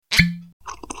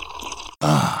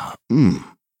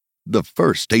The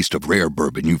first taste of rare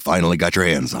bourbon you finally got your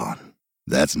hands on.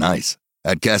 That's nice.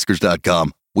 At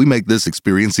Caskers.com, we make this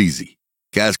experience easy.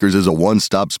 Caskers is a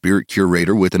one-stop spirit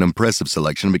curator with an impressive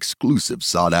selection of exclusive,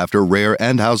 sought-after, rare,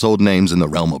 and household names in the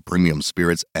realm of premium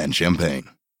spirits and champagne.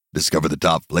 Discover the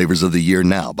top flavors of the year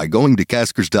now by going to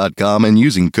Caskers.com and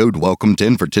using code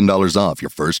WELCOME10 for $10 off your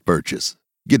first purchase.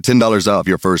 Get $10 off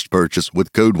your first purchase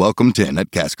with code WELCOME10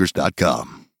 at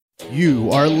Caskers.com. You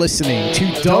are listening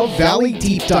to Dove Valley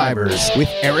Deep Divers with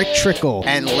Eric Trickle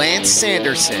and Lance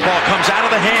Sanderson. Ball comes out of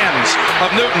the hands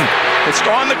of Newton. It's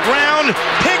on the ground,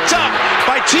 picked up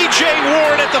by T.J.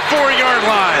 Ward at the 4-yard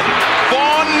line.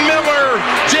 Vaughn Miller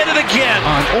did it again.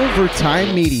 On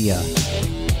Overtime Media.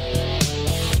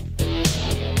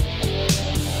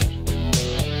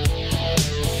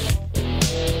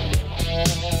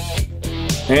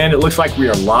 And it looks like we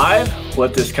are live.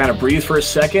 Let this kind of breathe for a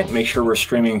second. Make sure we're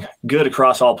streaming good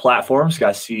across all platforms.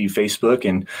 Got to see Facebook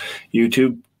and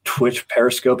YouTube, Twitch,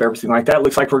 Periscope, everything like that.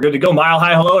 Looks like we're good to go. Mile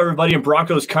high hello, everybody in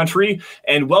Broncos country,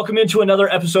 and welcome into another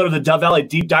episode of the Dove Valley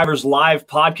Deep Divers live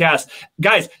podcast.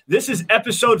 Guys, this is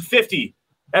episode 50.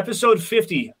 Episode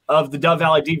 50 of the Dove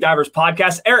Valley Deep Divers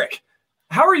podcast. Eric,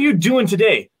 how are you doing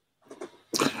today?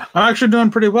 I'm actually doing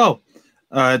pretty well.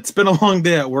 It's been a long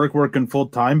day at work, working full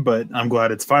time, but I'm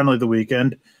glad it's finally the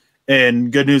weekend.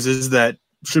 And good news is that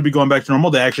should be going back to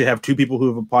normal. They actually have 2 people who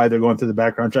have applied. They're going through the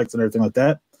background checks and everything like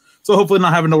that. So hopefully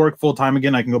not having to work full time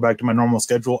again. I can go back to my normal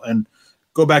schedule and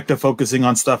go back to focusing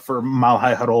on stuff for Mile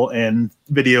High Huddle and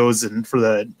videos and for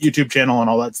the YouTube channel and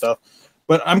all that stuff.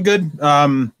 But I'm good.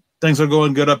 Things are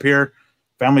going good up here.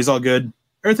 Family's all good.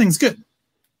 Everything's good.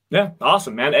 Yeah,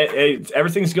 awesome, man.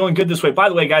 Everything's going good this way. By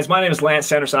the way, guys, my name is Lance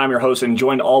Sanderson. I'm your host and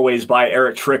joined always by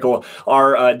Eric Trickle,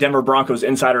 our Denver Broncos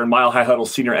insider and Mile High Huddle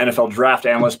senior NFL draft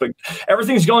analyst. But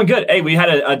everything's going good. Hey, we had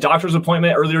a doctor's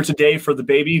appointment earlier today for the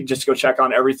baby just to go check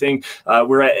on everything.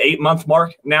 We're at 8-month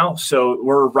mark now, so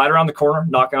we're right around the corner,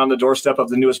 knocking on the doorstep of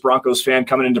the newest Broncos fan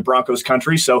coming into Broncos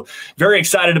country. So very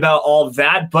excited about all of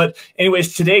that. But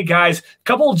anyways, today, guys, a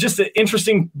couple just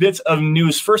interesting bits of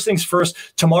news. First things first,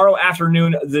 tomorrow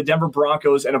afternoon, the Denver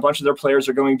Broncos and a bunch of their players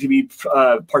are going to be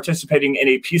participating in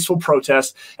a peaceful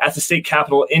protest at the state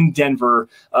capitol in Denver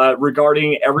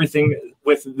regarding everything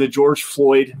with the George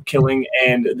Floyd killing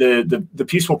and the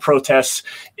peaceful protests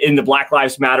in the Black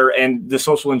Lives Matter and the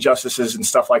social injustices and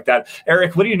stuff like that.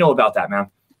 Eric, what do you know about that, man?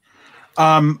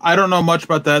 I don't know much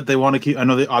about that. They want to keep. I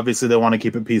know they want to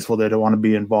keep it peaceful. They don't want to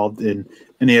be involved in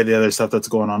any of the other stuff that's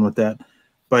going on with that.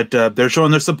 But they're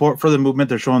showing their support for the movement.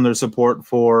 They're showing their support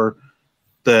for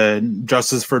the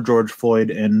justice for George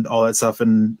Floyd and all that stuff,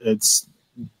 and it's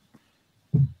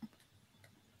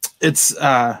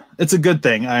a good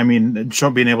thing. I mean,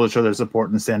 being able to show their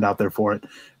support and stand out there for it.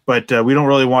 But we don't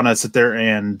really want to sit there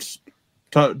and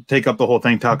take up the whole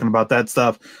thing talking about that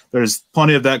stuff. There's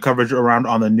plenty of that coverage around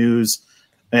on the news,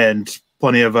 and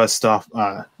plenty of us stuff,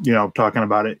 talking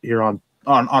about it here on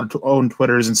own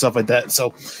Twitters and stuff like that.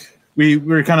 So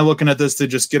we're kind of looking at this to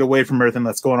just get away from everything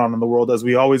that's going on in the world, as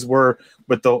we always were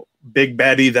with the big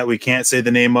baddie that we can't say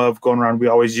the name of going around. We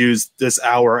always use this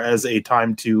hour as a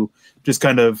time to just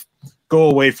kind of go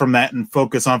away from that and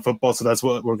focus on football. So that's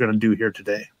what we're going to do here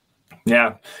today.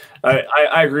 Yeah,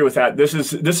 I agree with that. This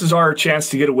is our chance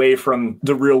to get away from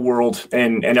the real world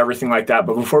and everything like that.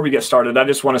 But before we get started, I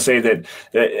just want to say that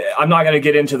I'm not going to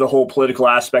get into the whole political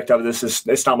aspect of this.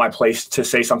 It's not my place to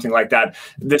say something like that.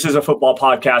 This is a football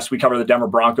podcast. We cover the Denver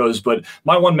Broncos. But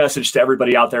my one message to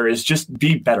everybody out there is just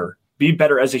be better. Be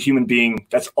better as a human being.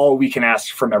 That's all we can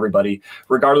ask from everybody.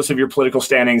 Regardless of your political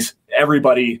standings,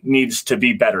 everybody needs to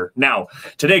be better. Now,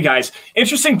 today, guys,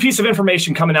 interesting piece of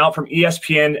information coming out from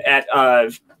ESPN at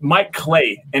Mike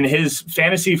Clay and his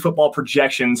fantasy football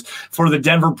projections for the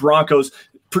Denver Broncos,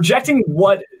 projecting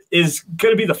what is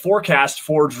going to be the forecast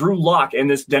for Drew Lock and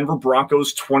this Denver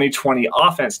Broncos 2020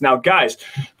 offense. Now, guys,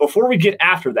 before we get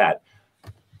after that,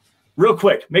 real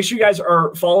quick, make sure you guys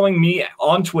are following me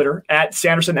on Twitter at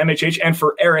SandersonMHH and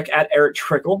for Eric at Eric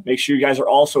Trickle. Make sure you guys are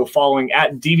also following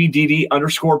at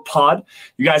DVDD_pod.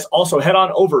 You guys also head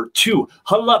on over to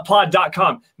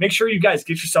huddleuppod.com. Make sure you guys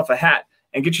get yourself a hat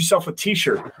and get yourself a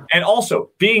t-shirt. And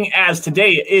also, being as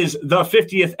today is the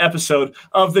 50th episode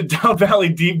of the Dove Valley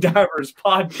Deep Divers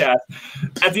podcast,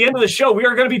 at the end of the show, we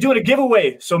are going to be doing a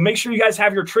giveaway. So make sure you guys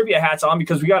have your trivia hats on,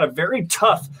 because we got a very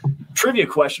tough trivia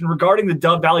question regarding the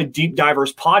Dove Valley Deep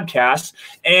Divers podcast.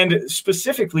 And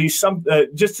specifically,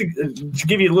 just to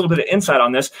give you a little bit of insight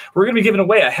on this, we're going to be giving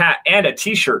away a hat and a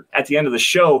t-shirt at the end of the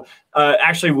show.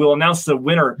 Actually, we'll announce the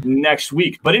winner next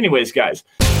week. But anyways, guys,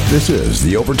 this is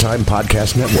the Overtime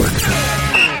Podcast Network.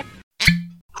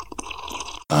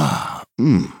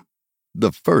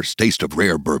 The first taste of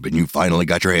rare bourbon you finally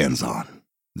got your hands on.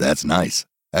 That's nice.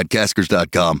 At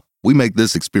Caskers.com, we make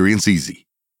this experience easy.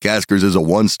 Caskers is a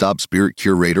one-stop spirit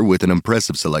curator with an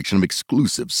impressive selection of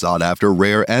exclusive, sought-after,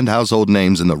 rare, and household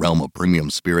names in the realm of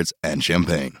premium spirits and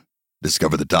champagne.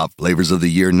 Discover the top flavors of the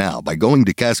year now by going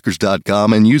to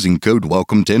Caskers.com and using code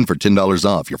WELCOME10 for $10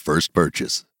 off your first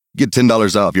purchase. Get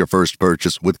 $10 off your first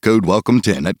purchase with code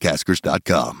WELCOME10 at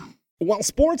Caskers.com. While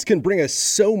sports can bring us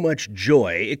so much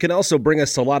joy, it can also bring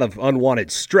us a lot of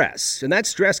unwanted stress. And that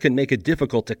stress can make it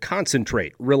difficult to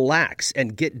concentrate, relax,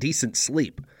 and get decent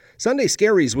sleep. Sunday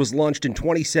Scaries was launched in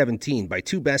 2017 by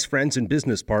two best friends and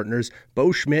business partners,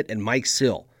 Bo Schmidt and Mike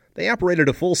Sill. They operated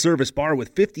a full-service bar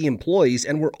with 50 employees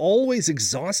and were always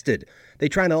exhausted. They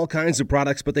tried all kinds of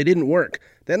products, but they didn't work.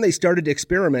 Then they started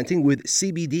experimenting with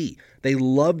CBD. They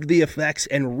loved the effects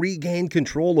and regained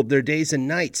control of their days and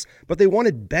nights, but they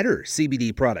wanted better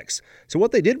CBD products. So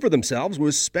what they did for themselves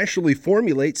was specially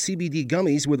formulate CBD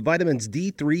gummies with vitamins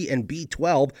D3 and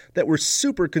B12 that were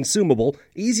super consumable,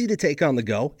 easy to take on the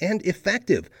go, and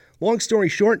effective. Long story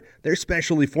short, their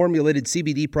specially formulated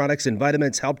CBD products and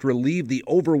vitamins helped relieve the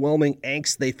overwhelming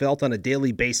angst they felt on a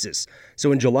daily basis.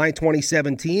 So in July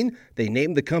 2017, they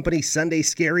named the company Sunday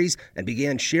Scaries and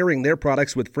began sharing their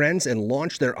products with friends and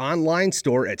launched their online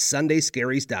store at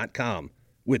sundayscaries.com.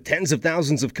 With tens of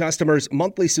thousands of customers,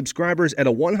 monthly subscribers, and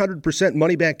a 100%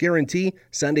 money-back guarantee,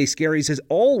 Sunday Scaries has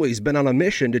always been on a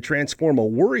mission to transform a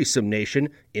worrisome nation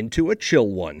into a chill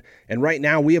one. And right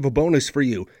now, we have a bonus for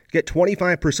you. Get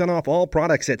 25% off all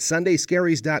products at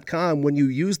sundayscaries.com when you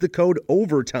use the code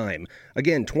OVERTIME.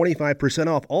 Again, 25%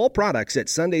 off all products at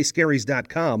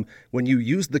sundayscaries.com when you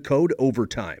use the code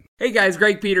OVERTIME. Hey guys,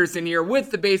 Greg Peterson here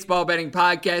with the Baseball Betting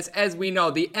Podcast. As we know,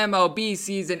 the MLB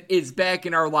season is back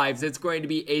in our lives. It's going to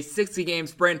be a 60-game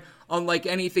sprint unlike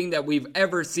anything that we've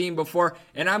ever seen before,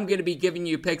 and I'm going to be giving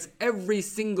you picks every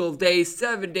single day,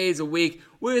 7 days a week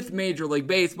with Major League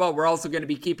Baseball. We're also going to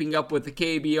be keeping up with the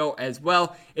KBO as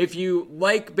well. If you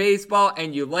like baseball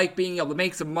and you like being able to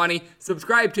make some money,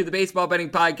 subscribe to the Baseball Betting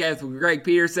Podcast with Greg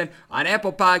Peterson on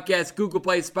Apple Podcasts, Google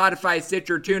Play, Spotify,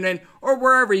 Stitcher, TuneIn, or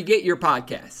wherever you get your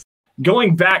podcasts.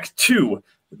 Going back to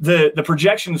the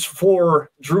projections for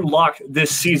Drew Lock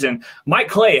this season, Mike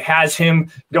Clay has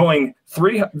him going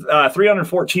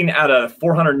 314 out of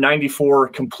 494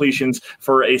 completions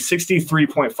for a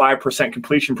 63.5%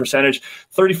 completion percentage,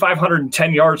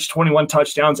 3,510 yards, 21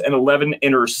 touchdowns, and 11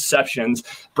 interceptions.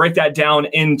 Break that down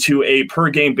into a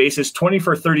per-game basis, 20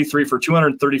 for 33 for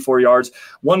 234 yards,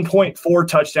 1.4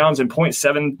 touchdowns, and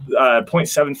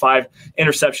 0.75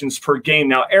 interceptions per game.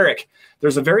 Now, Eric,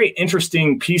 there's a very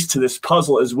interesting piece to this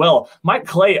puzzle as well. Mike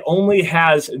Clay only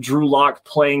has Drew Lock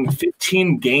playing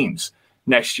 15 games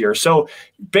next year. So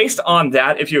based on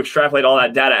that, if you extrapolate all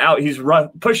that data out, he's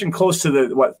pushing close to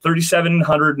the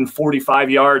 3,745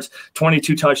 yards,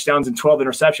 22 touchdowns, and 12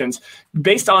 interceptions.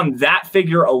 Based on that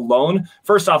figure alone,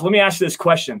 first off, let me ask you this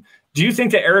question. Do you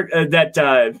think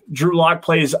that Drew Lock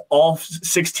plays all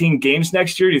 16 games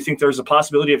next year? Do you think there's a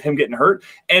possibility of him getting hurt?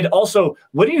 And also,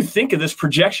 what do you think of this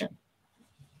projection?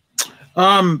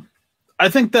 I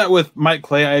think that with Mike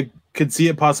Clay, I could see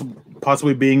it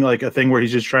possibly being like a thing where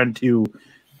he's just trying to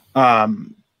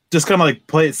just kind of like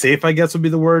play it safe, I guess would be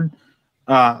the word.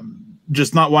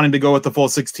 Just not wanting to go with the full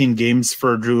 16 games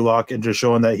for Drew Lock and just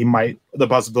showing that the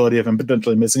possibility of him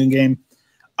potentially missing a game.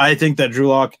 I think that Drew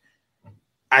Lock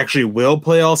actually will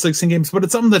play all 16 games, but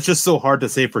it's something that's just so hard to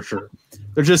say for sure.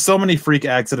 There's just so many freak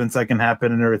accidents that can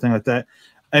happen and everything like that.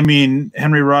 I mean,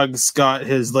 Henry Ruggs got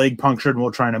his leg punctured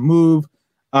while trying to move.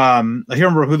 I can't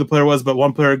remember who the player was, but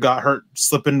one player got hurt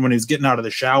slipping when he was getting out of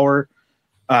the shower.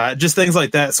 Just things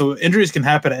like that. So injuries can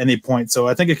happen at any point. So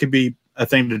I think it could be a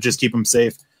thing to just keep him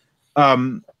safe.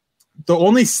 The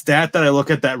only stat that I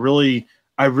look at that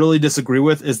I really disagree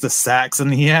with is the sacks.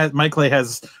 And Mike Clay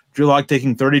has Drew Lock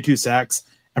taking 32 sacks.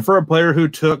 And for a player who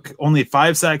took only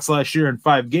 5 sacks last year in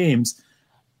 5 games,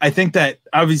 I think that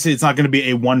obviously it's not going to be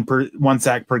a one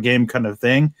sack per game kind of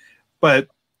thing, but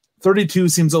 32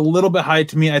 seems a little bit high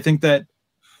to me. I think that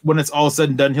when it's all said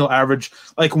and done, he'll average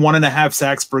like 1.5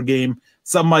 sacks per game,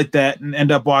 something like that, and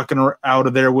end up walking out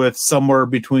of there with somewhere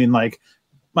between like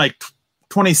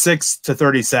 26 to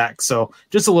 30 sacks. So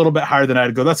just a little bit higher than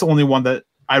I'd go. That's the only one that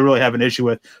I really have an issue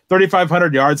with.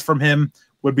 3,500 yards from him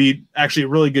would be actually a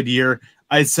really good year.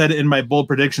 I said in my bold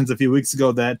predictions a few weeks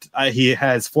ago that he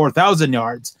has 4,000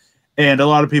 yards, and a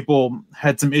lot of people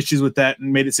had some issues with that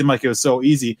and made it seem like it was so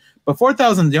easy. But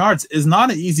 4,000 yards is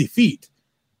not an easy feat,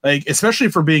 like especially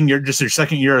for being your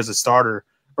second year as a starter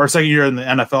or second year in the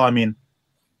NFL. I mean,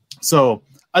 so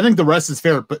I think the rest is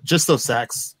fair, but just those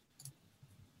sacks.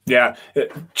 Yeah,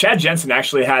 Chad Jensen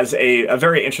actually has a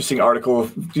very interesting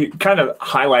article kind of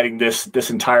highlighting this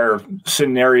entire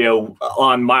scenario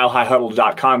on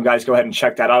milehighhuddle.com. Guys, go ahead and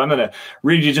check that out. I'm going to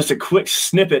read you just a quick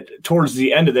snippet towards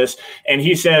the end of this. And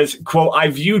he says, quote, I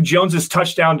view Jones's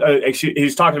touchdown.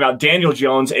 He's talking about Daniel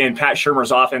Jones and Pat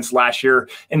Shurmur's offense last year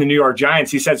in the New York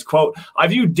Giants. He says, quote, I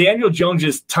view Daniel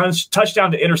Jones's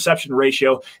touchdown to interception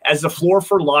ratio as the floor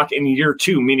for Locke in year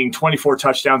 2, meaning 24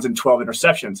 touchdowns and 12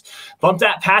 interceptions. Bump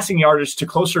that passing yardage to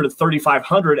closer to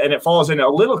 3,500, and it falls in a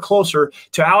little closer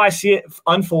to how I see it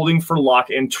unfolding for Locke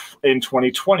in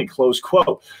 2020, close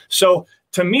quote. So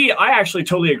to me, I actually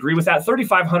totally agree with that.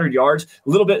 3,500 yards, a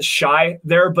little bit shy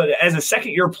there, but as a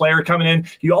second-year player coming in,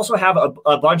 you also have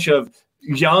a bunch of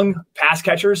young pass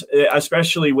catchers,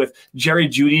 especially with Jerry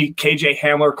Jeudy, KJ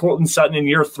Hamler, Courtland Sutton in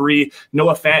year 3.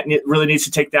 Noah Fant really needs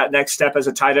to take that next step as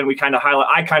a tight end. I kind of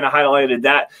highlighted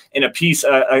that in a piece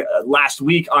last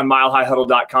week on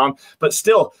milehighhuddle.com. But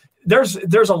still, there's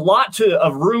a lot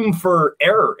of room for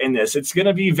error in this. It's going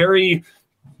to be very,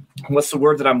 what's the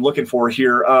word that I'm looking for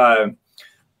here?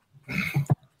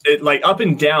 Like up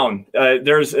and down.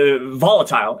 There's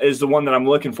volatile is the one that I'm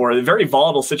looking for. A very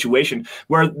volatile situation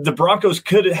where the Broncos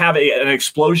could have an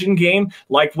explosion game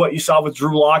like what you saw with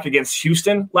Drew Lock against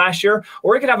Houston last year,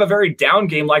 or it could have a very down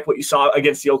game like what you saw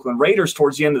against the Oakland Raiders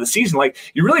towards the end of the season. Like,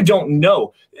 you really don't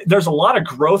know. There's a lot of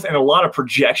growth and a lot of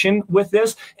projection with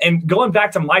this. And going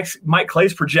back to Mike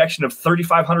Clay's projection of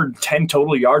 3,510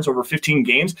 total yards over 15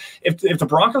 games, if the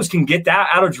Broncos can get that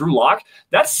out of Drew Lock,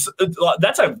 that's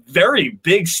a very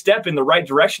big step in the right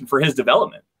direction for his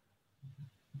development.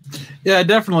 Yeah, it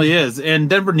definitely is. And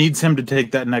Denver needs him to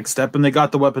take that next step, and they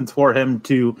got the weapons for him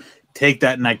to take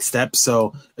that next step.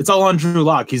 So it's all on Drew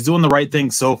Lock. He's doing the right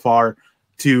thing so far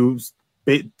to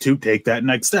take that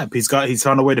next step. He's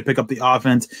found a way to pick up the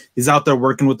offense. He's out there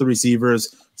working with the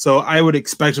receivers. So I would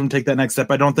expect him to take that next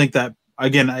step. I don't think that,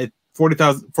 again,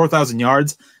 4,000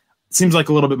 yards seems like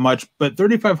a little bit much, but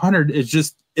 3,500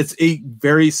 is it's a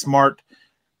very smart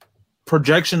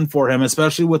projection for him,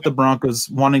 especially with the Broncos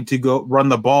wanting to go run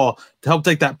the ball to help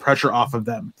take that pressure off of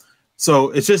them.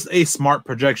 So it's just a smart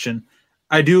projection.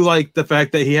 I do like the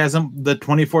fact that he has the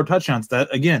 24 touchdowns.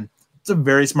 That, again, it's a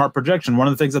very smart projection. One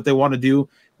of the things that they want to do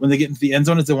when they get into the end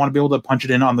zone is they want to be able to punch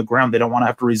it in on the ground. They don't want to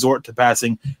have to resort to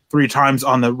passing 3 times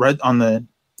in the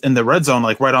red zone,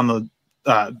 like right on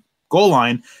the goal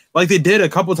line, like they did a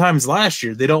couple times last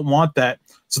year. They don't want that.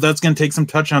 So that's going to take some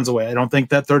touchdowns away. I don't think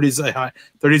that 30 is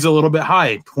a little bit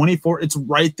high. 24, it's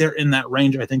right there in that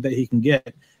range I think that he can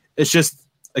get. It's just,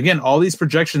 again, all these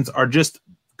projections are just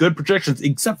good projections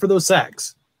except for those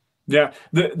sacks. Yeah,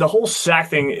 the whole sack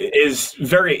thing is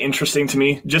very interesting to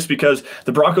me just because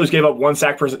the Broncos gave up 1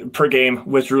 sack per game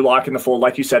with Drew Lock in the fold.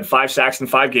 Like you said, 5 sacks in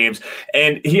 5 games.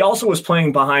 And he also was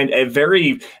playing behind a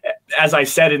very, as I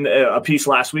said in a piece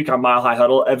last week on Mile High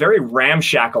Huddle, a very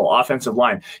ramshackle offensive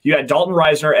line. You had Dalton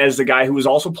Reisner as the guy who was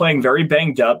also playing very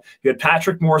banged up. You had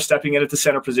Patrick Moore stepping in at the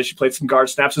center position, played some guard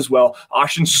snaps as well.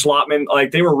 Austin Slotman,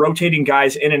 like they were rotating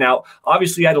guys in and out.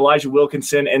 Obviously, you had Elijah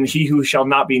Wilkinson and he who shall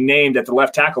not be named at the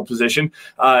left tackle position.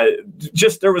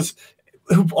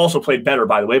 Who also played better,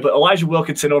 by the way, but Elijah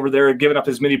Wilkinson over there giving up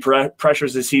as many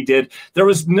pressures as he did. There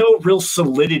was no real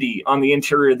solidity on the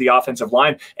interior of the offensive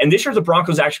line. And this year, the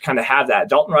Broncos actually kind of have that.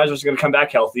 Dalton Reisner is going to come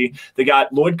back healthy. They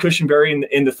got Lloyd Cushenberry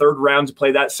in the 3rd round to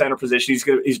play that center position.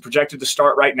 He's projected to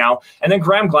start right now. And then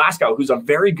Graham Glasgow, who's a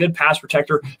very good pass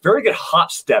protector, very good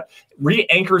hop step,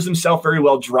 re-anchors himself very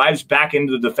well, drives back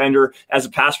into the defender as a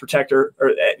pass protector,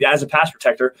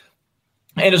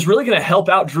 and is really going to help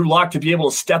out Drew Lock to be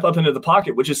able to step up into the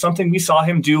pocket, which is something we saw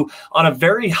him do on a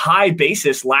very high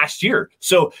basis last year.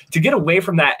 So to get away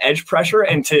from that edge pressure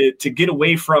and to get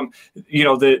away from,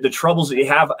 the troubles that you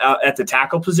have at the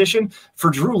tackle position for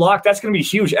Drew Lock, that's going to be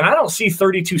huge. And I don't see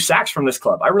 32 sacks from this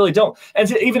club. I really don't. And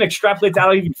to even extrapolate that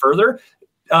out even further,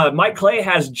 Mike Clay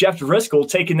has Jeff Driscoll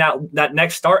taking that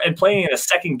next start and playing in a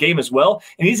second game as well.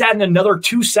 And he's adding another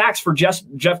 2 sacks for Jeff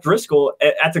Driscoll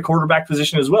at the quarterback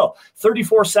position as well.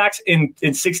 34 sacks in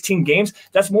 16 games.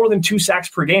 That's more than 2 sacks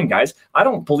per game, guys. I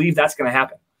don't believe that's going to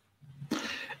happen.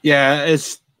 Yeah,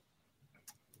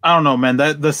 I don't know, man.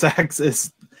 That the sacks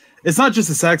it's not just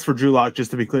the sacks for Drew Lock, just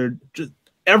to be clear. Just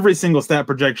every single stat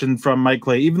projection from Mike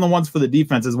Clay, even the ones for the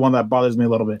defense, is one that bothers me a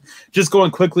little bit. Just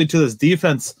going quickly to this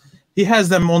defense, he has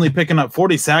them only picking up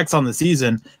 40 sacks on the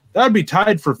season. That would be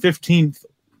tied for 15th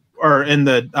or in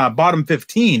the bottom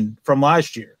 15 from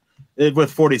last year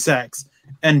with 40 sacks.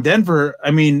 And Denver,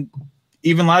 I mean,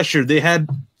 even last year, they had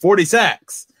 40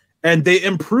 sacks and they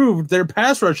improved their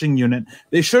pass rushing unit.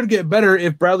 They should get better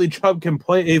if Bradley Chubb can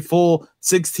play a full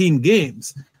 16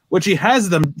 games. which he has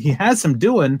him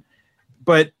doing,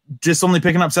 but just only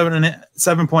picking up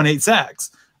 7.8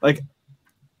 sacks. Like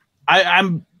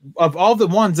I'm of all the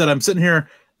ones that I'm sitting here,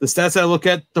 the stats that I look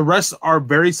at, the rest are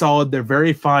very solid. They're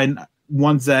very fine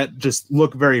ones that just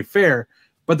look very fair,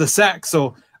 but the sacks.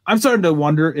 So I'm starting to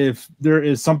wonder if there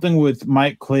is something with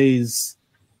Mike Clay's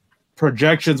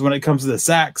projections when it comes to the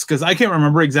sacks, because I can't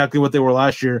remember exactly what they were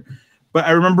last year, but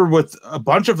I remember with a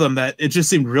bunch of them that it just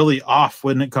seemed really off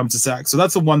when it comes to sacks. So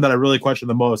that's the one that I really question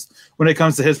the most when it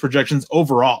comes to his projections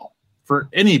overall for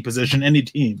any position, any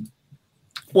team.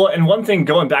 Well, and one thing,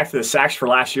 going back to the sacks for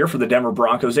last year for the Denver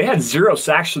Broncos, they had 0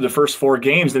 sacks for the first 4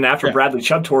 games. And after Bradley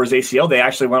Chubb tore his ACL, they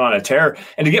actually went on a tear.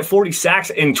 And to get 40 sacks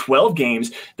in 12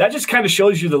 games, that just kind of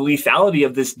shows you the lethality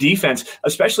of this defense,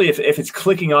 especially if it's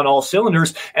clicking on all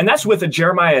cylinders. And that's with a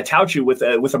Jeremiah Tauchu, with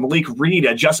a Malik Reed,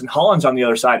 a Justin Hollins on the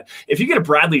other side. If you get a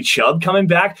Bradley Chubb coming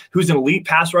back, who's an elite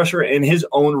pass rusher in his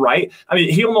own right, I mean,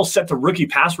 he almost set the rookie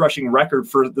pass rushing record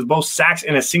for the most sacks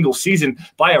in a single season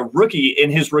by a rookie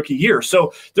in his rookie year.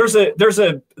 So there's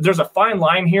a fine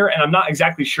line here, and I'm not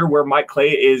exactly sure where Mike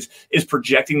Clay is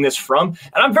projecting this from.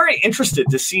 And I'm very interested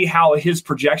to see how his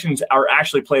projections are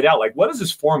actually played out. Like, what is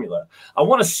his formula? I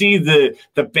want to see the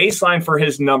baseline for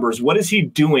his numbers. What is he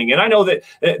doing? And I know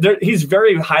that he's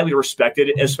very highly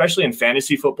respected, especially in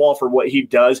fantasy football, for what he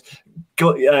does.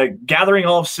 Gathering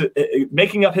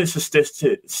making up his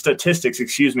statistics,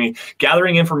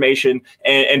 gathering information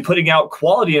and putting out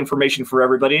quality information for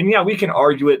everybody. And yeah, we can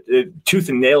argue it tooth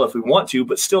and nail if we want to,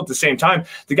 but still at the same time,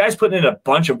 the guy's putting in a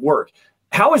bunch of work.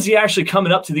 How is he actually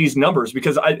coming up to these numbers?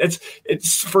 Because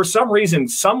it's for some reason,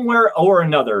 somewhere or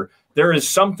another, there is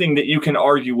something that you can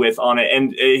argue with on it.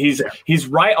 And he's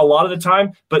right a lot of the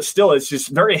time, but still it's just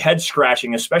very head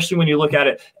scratching, especially when you look at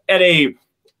it at a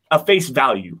face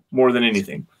value more than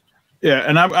anything. Yeah,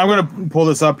 and I'm going to pull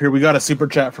this up here. We got a super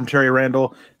chat from Terry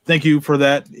Randall. Thank you for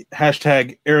that.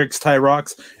 # Eric's Tie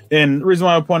Rocks. And the reason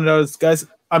why I pointed out is, guys,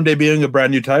 I'm debuting a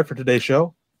brand new tie for today's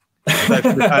show. It's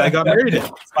actually the tie I got married in.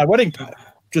 It's my wedding tie.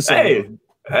 Just saying.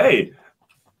 Hey.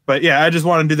 But yeah, I just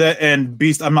want to do that. And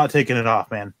Beast, I'm not taking it off,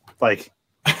 man. Like,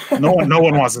 no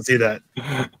one wants to see that.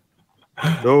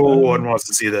 No one wants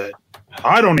to see that.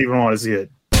 I don't even want to see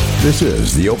it. This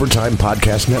is the Overtime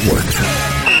Podcast Network.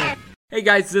 Hey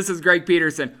guys, this is Greg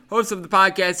Peterson, host of the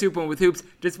podcast Hoopin' with Hoops.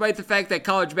 Despite the fact that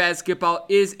college basketball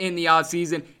is in the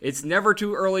offseason, it's never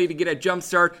too early to get a jump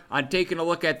start on taking a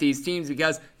look at these teams,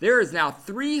 because there is now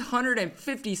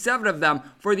 357 of them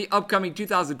for the upcoming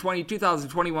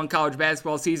 2020-2021 college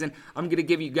basketball season. I'm going to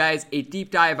give you guys a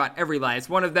deep dive on every last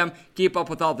one of them, keep up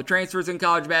with all the transfers in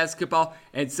college basketball,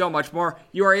 and so much more.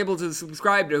 You are able to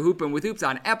subscribe to Hoopin' with Hoops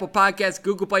on Apple Podcasts,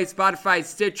 Google Play, Spotify,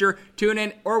 Stitcher,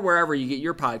 TuneIn, or wherever you get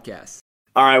your podcasts.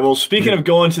 All right. Well, speaking of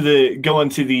going to the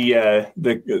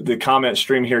comment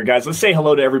stream here, guys, let's say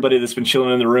hello to everybody that's been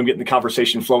chilling in the room, getting the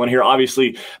conversation flowing here.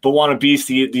 Obviously, Bawana Beast,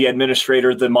 the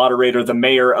administrator, the moderator, the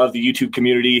mayor of the YouTube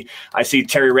community. I see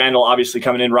Terry Randall obviously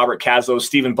coming in, Robert Caslow,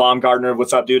 Stephen Baumgartner.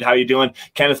 What's up, dude? How you doing?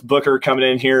 Kenneth Booker coming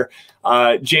in here.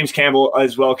 James Campbell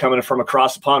as well coming from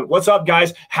across the pond. What's up,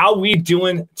 guys? How we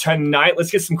doing tonight?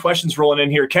 Let's get some questions rolling in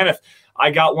here. Kenneth, I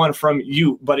got one from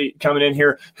you, buddy, coming in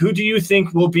here. Who do you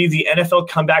think will be the NFL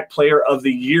Comeback Player of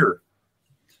the Year?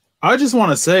 I just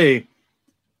want to say,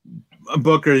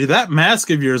 Booker, that mask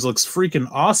of yours looks freaking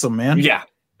awesome, man. Yeah.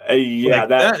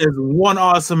 That is one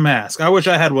awesome mask. I wish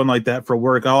I had one like that for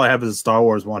work. All I have is a Star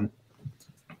Wars one.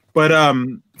 But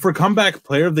for Comeback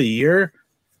Player of the Year,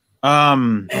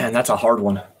 man, that's a hard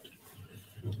one.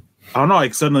 I don't know. I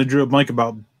suddenly drew a blank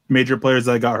about major players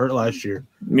that got hurt last year.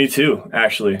 Me too,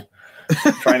 actually.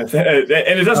 Trying to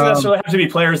and it doesn't necessarily have to be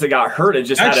players that got hurt. It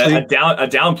just actually had a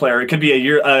down player. It could be a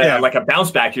year, like a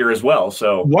bounce back year as well.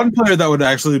 So one player that would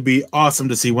actually be awesome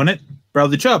to see win it,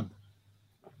 Bradley Chubb.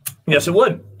 Yes, it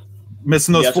would.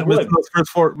 Missing those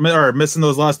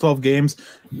last 12 games,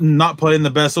 not playing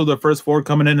the best of the first 4,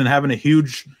 coming in and having a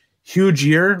huge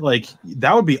year. Like,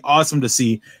 that would be awesome to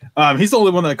see. He's the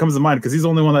only one that comes to mind, because he's the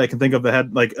only one that I can think of that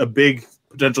had like a big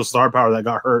potential star power that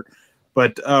got hurt,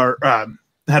 but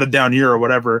had a down year or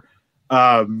whatever.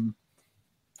 Rob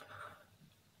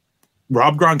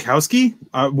Gronkowski,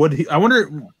 I wonder.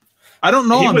 I don't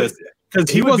know on this, because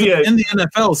he wasn't in the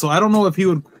NFL, so I don't know if he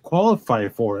would qualify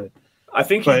for it. I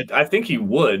think he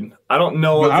would. I don't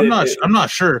know. I'm not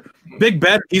sure. Big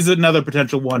Ben, he's another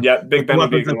potential one. Yeah, Big Ben.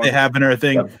 Weapons that they have and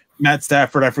everything. Yeah. Matt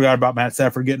Stafford, I forgot about Matt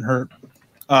Stafford getting hurt.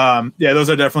 Those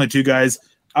are definitely 2 guys.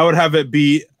 I would have it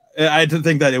be. I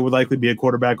think that it would likely be a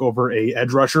quarterback over a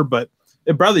edge rusher, but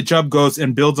if Bradley Chubb goes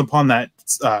and builds upon that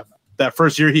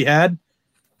first year he had,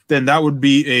 then that would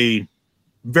be a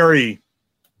very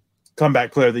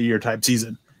Comeback Player of the Year type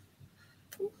season.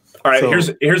 All right,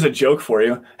 here's a joke for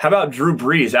you. How about Drew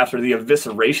Brees after the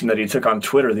evisceration that he took on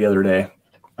Twitter the other day?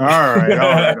 All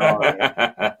right.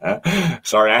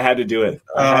 Sorry, I had to do it.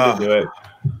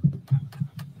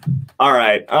 All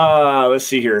right, let's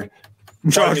see here.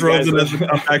 Josh Rosen as the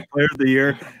comeback player of the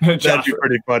year. That'd be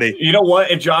pretty funny. You know what?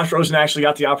 If Josh Rosen actually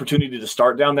got the opportunity to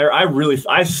start down there,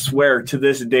 I swear to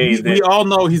this day that we all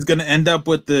know he's going to end up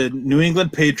with the New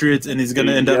England Patriots, and he's going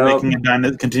to end up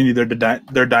continue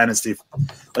their dynasty.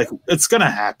 Like, it's going to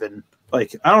happen.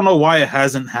 Like, I don't know why it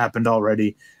hasn't happened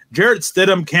already. Jarrett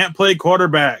Stidham can't play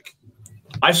quarterback.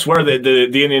 I swear that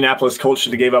the Indianapolis Colts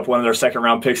should have gave up one of their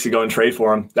second-round picks to go and trade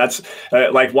for him. That's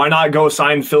why not go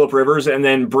sign Phillip Rivers and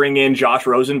then bring in Josh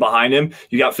Rosen behind him?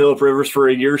 You got Phillip Rivers for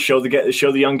a year, show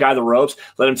the young guy the ropes,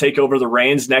 let him take over the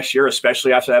reins next year,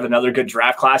 especially after they have another good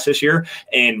draft class this year,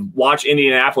 and watch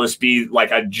Indianapolis be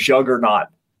like a juggernaut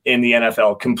in the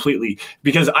NFL completely.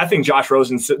 Because I think Josh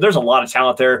Rosen, there's a lot of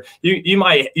talent there. You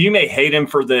may hate him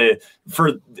for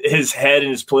his head and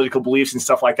his political beliefs and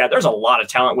stuff like that. There's a lot of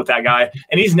talent with that guy,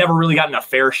 and he's never really gotten a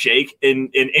fair shake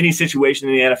in any situation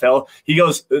in the NFL. He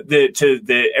goes to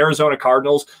the Arizona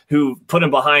Cardinals, who put him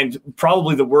behind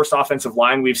probably the worst offensive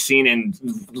line we've seen in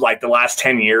like the last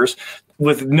 10 years,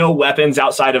 with no weapons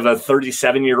outside of a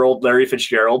 37-year-old Larry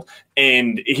Fitzgerald.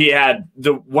 And he had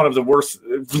one of the worst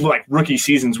like rookie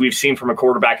seasons we've seen from a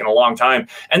quarterback in a long time.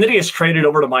 And then he gets traded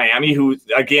over to Miami, who,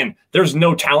 again, there's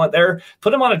no talent there.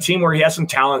 Put him on a team where he has some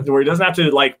talent, where he doesn't have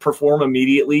to like perform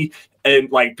immediately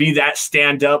and like be that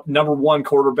stand-up number one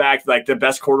quarterback, like the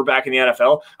best quarterback in the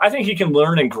NFL. I think he can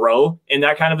learn and grow in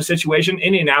that kind of a situation.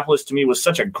 Indianapolis, to me, was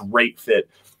such a great fit.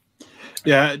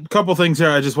 Yeah, a couple things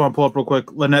here I just want to pull up real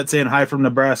quick. Lynette saying hi from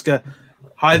Nebraska.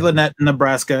 Hi, Lynette in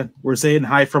Nebraska. We're saying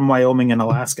hi from Wyoming and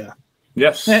Alaska.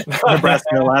 Yes. Nebraska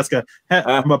and Alaska.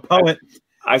 I'm a poet.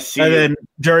 I see. And then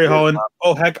Jerry Holland.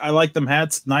 Oh, heck, I like them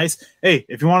hats. Nice. Hey,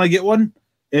 if you want to get one,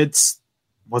 it's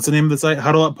 – what's the name of the site?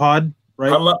 Huddle Up Pod,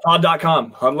 right?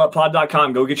 HuddleUpPod.com.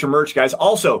 HuddleUpPod.com. Go get your merch, guys.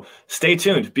 Also, stay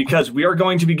tuned because we are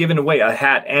going to be giving away a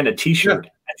hat and a T-shirt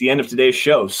at the end of today's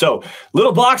show. So,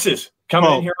 little boxes coming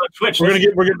in here on Twitch. We're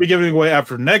gonna be giving away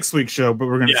after next week's show, but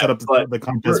we're gonna set up the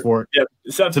contest for it. Yeah,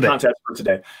 set up the contest for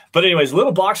today. But anyways,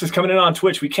 little boxes coming in on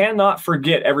Twitch. We cannot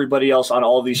forget everybody else on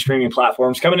all of these streaming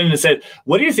platforms coming in and said,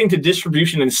 "What do you think the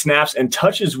distribution and snaps and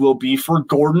touches will be for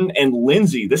Gordon and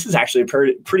Lindsey?" This is actually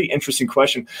a pretty interesting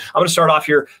question. I'm going to start off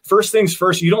here. First things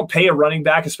first, you don't pay a running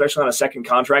back, especially on a second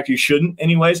contract. You shouldn't,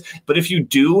 anyways. But if you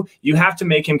do, you have to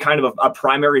make him kind of a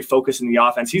primary focus in the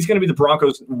offense. He's going to be the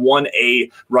Broncos'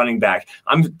 1A running back.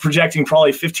 I'm projecting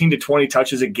probably 15 to 20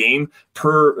 touches a game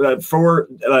for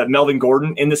Melvin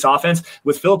Gordon in this offense,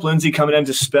 with Phillip Lindsay coming in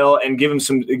to spell and give him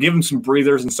some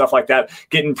breathers and stuff like that,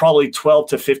 getting probably 12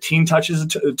 to 15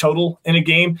 touches total in a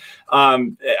game. A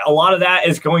lot of that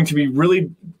is going to be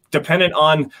really dependent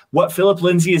on what Phillip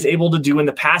Lindsay is able to do in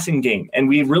the passing game, and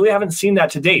we really haven't seen that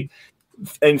to date.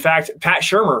 In fact, Pat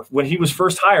Shurmur, when he was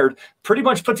first hired, pretty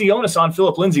much put the onus on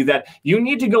Phillip Lindsay that you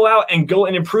need to go out and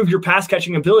improve your pass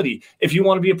catching ability if you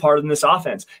want to be a part of this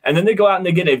offense. And then they go out and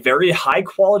they get a very high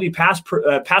quality pass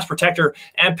protector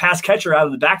and pass catcher out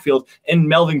of the backfield in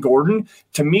Melvin Gordon.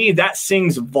 To me, that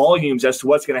sings volumes as to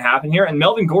what's going to happen here. And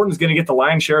Melvin Gordon is going to get the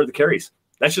lion's share of the carries.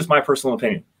 That's just my personal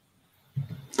opinion.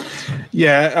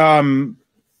 Yeah,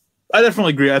 I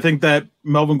definitely agree. I think that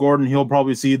Melvin Gordon, he'll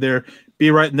probably be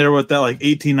right in there with that like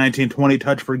 18, 19, 20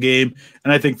 touch per game.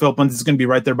 And I think Phillip Lindsay is going to be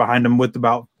right there behind him with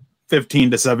about 15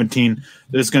 to 17.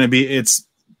 There's going to be, it's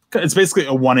basically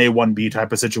a 1A, 1B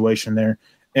type of situation there.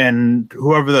 And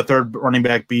whoever the third running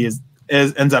back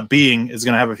ends up being is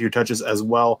going to have a few touches as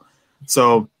well.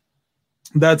 So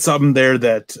that's something there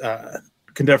that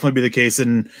can definitely be the case.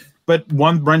 But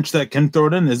one wrench that can throw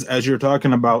it in is, as you're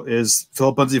talking about, is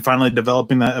Phillip Lindsay finally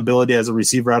developing that ability as a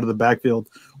receiver out of the backfield,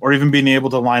 or even being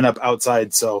able to line up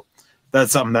outside. So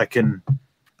that's something that can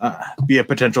be a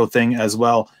potential thing as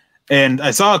well. And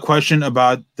I saw a question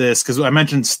about this because I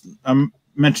mentioned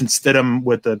Stidham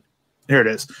with the – here it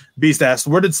is. Beast asked,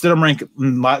 where did Stidham rank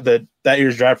in that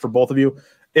year's draft for both of you?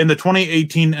 In the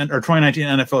 2018 or 2019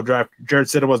 NFL draft, Jarrett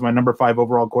Stidham was my number 5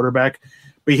 overall quarterback.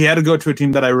 But he had to go to a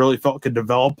team that I really felt could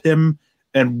develop him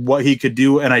and what he could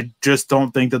do. And I just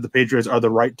don't think that the Patriots are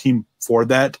the right team for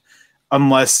that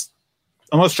unless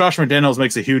Josh McDaniels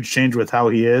makes a huge change with how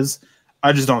he is.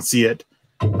 I just don't see it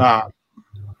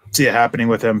happening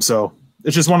with him. So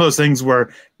it's just one of those things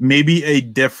where maybe a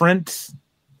different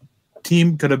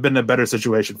team could have been a better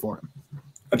situation for him.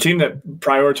 A team that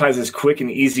prioritizes quick and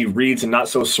easy reads and not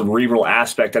so cerebral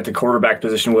aspect at the quarterback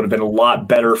position would have been a lot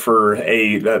better for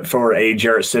a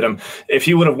Jarrett Stidham. If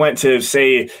he would have went to,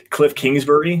 say, Cliff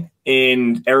Kingsbury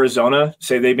in Arizona,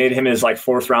 say they made him his like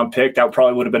 4th round pick, that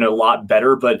probably would have been a lot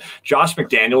better. But Josh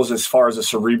McDaniels, as far as a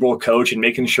cerebral coach and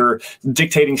making sure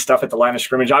dictating stuff at the line of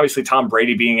scrimmage, obviously Tom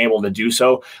Brady being able to do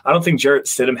so, I don't think Jarrett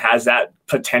Stidham has that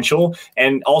potential.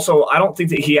 And also, I don't think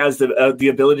that he has the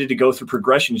ability to go through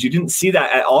progressions. You didn't see that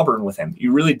at Auburn with him.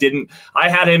 You really didn't. I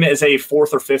had him as a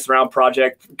 4th or 5th round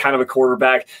project, kind of a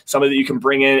quarterback, somebody that you can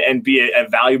bring in and be a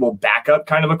valuable backup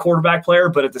kind of a quarterback player.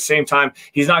 But at the same time,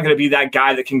 he's not going to be that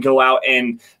guy that can go out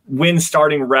and win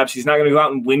starting reps. He's not going to go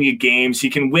out and win you games. He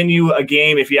can win you a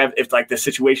game if like the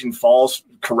situation falls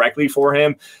correctly for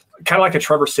him, kind of like a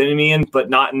Trevor Siemian, but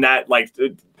not in that like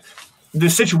the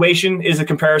situation is a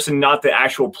comparison, not the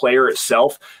actual player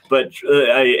itself, but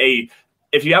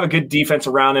if you have a good defense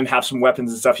around him, have some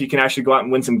weapons and stuff, he can actually go out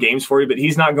and win some games for you, but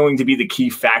he's not going to be the key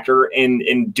factor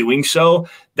in doing so.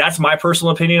 That's my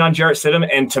personal opinion on Jarrett Stidham.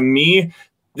 And to me,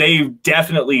 they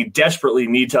definitely, desperately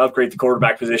need to upgrade the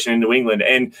quarterback position in New England.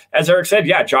 And as Eric said,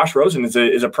 yeah, Josh Rosen is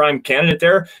a prime candidate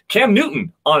there. Cam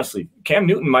Newton, honestly, Cam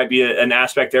Newton might be an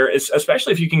aspect there,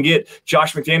 especially if you can get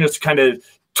Josh McDaniels to kind of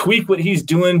tweak what he's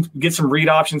doing, get some read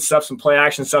option stuff, some play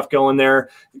action stuff going there,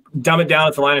 dumb it down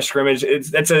at the line of scrimmage.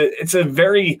 It's a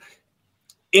very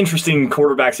interesting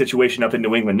quarterback situation up in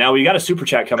New England. Now we got a super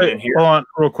chat coming in here. Hold on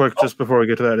real quick, just before we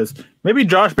get to that, is maybe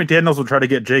Josh McDaniels will try to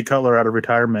get Jay Cutler out of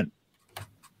retirement.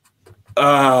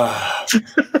 Because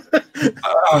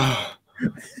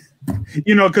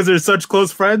they're such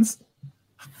close friends.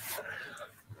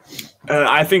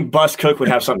 I think Bus Cook would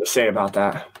have something to say about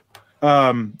that.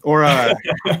 Or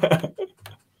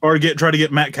try to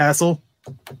get Matt Castle.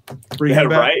 Yeah,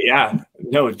 right. Yeah,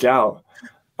 no doubt.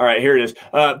 All right, here it is.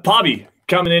 Pobby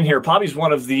coming in here. Pobby's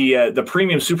one of the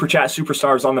premium super chat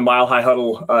superstars on the Mile High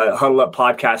Huddle Up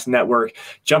podcast network,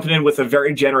 jumping in with a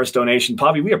very generous donation.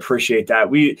 Pobby, we appreciate that.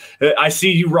 I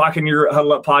see you rocking your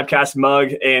Huddle Up podcast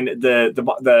mug and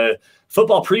the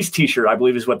Football Priest t-shirt, I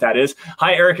believe is what that is.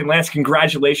 Hi, Eric and Lance.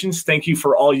 Congratulations. Thank you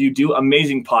for all you do.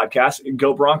 Amazing podcast.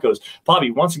 Go Broncos.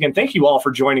 Bobby, once again, thank you all for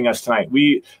joining us tonight.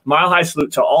 Mile high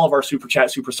salute to all of our Super Chat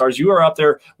superstars. You are up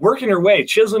there working your way,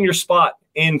 chiseling your spot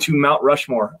into Mount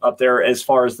Rushmore up there as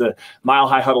far as the Mile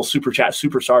High Huddle Super Chat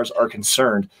superstars are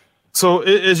concerned. So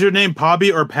is your name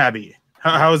Pobby or Pabby?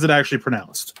 How is it actually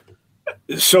pronounced?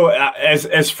 So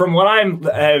as from what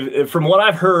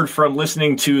I've heard from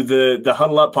listening to the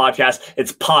Huddle Up podcast,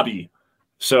 it's Pobby.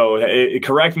 So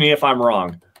correct me if I'm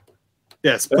wrong.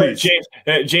 Yes, please.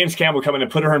 James Campbell coming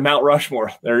and put her in Mount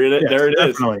Rushmore. There it is. Yes, there it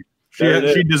definitely.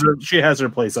 Is. She has her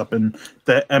place up in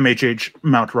the MHH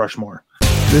Mount Rushmore.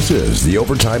 This is the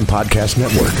Overtime Podcast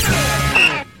Network.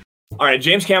 All right,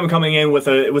 James Campbell coming in with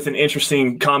an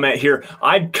interesting comment here.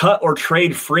 I'd cut or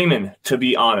trade Freeman, to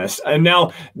be honest. And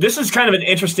now this is kind of an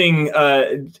interesting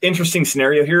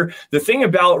scenario here. The thing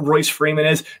about Royce Freeman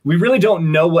is we really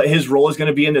don't know what his role is going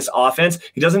to be in this offense.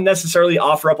 He doesn't necessarily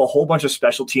offer up a whole bunch of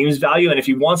special teams value, and if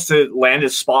he wants to land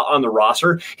his spot on the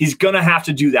roster, he's going to have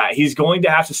to do that. He's going to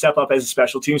have to step up as a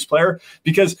special teams player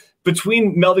because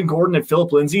between Melvin Gordon and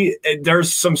Phillip Lindsay,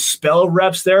 there's some spell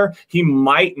reps there. He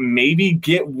might maybe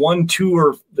get 1, 2,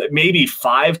 or maybe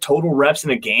 5 total reps in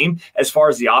a game as far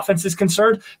as the offense is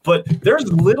concerned. But there's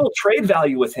little trade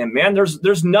value with him, man.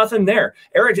 There's nothing there.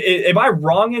 Eric, am I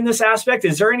wrong in this aspect?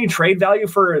 Is there any trade value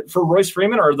for Royce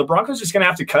Freeman, or are the Broncos just going to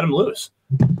have to cut him loose?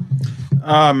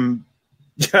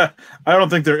 Yeah, I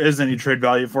don't think there is any trade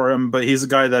value for him, but he's a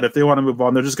guy that if they want to move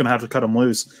on, they're just going to have to cut him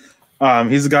loose.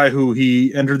 He's a guy who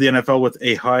he entered the NFL with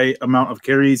a high amount of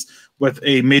carries, with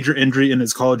a major injury in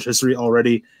his college history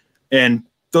already. And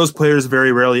those players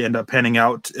very rarely end up panning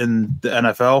out in the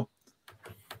NFL.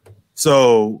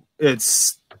 So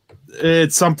it's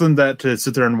something that to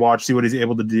sit there and watch, see what he's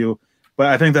able to do. But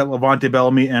I think that Levante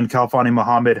Bellamy and Khalfani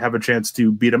Muhammad have a chance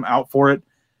to beat him out for it.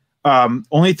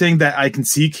 Only thing that I can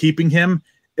see keeping him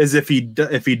is if he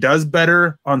does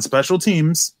better on special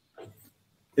teams,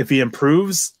 if he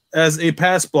improves as a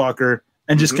pass blocker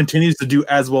and just continues to do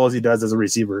as well as he does as a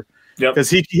receiver. Because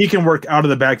he can work out of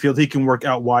the backfield, he can work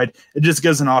out wide. It just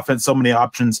gives an offense so many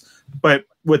options. But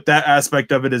with that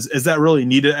aspect of it, is that really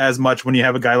needed as much when you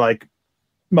have a guy like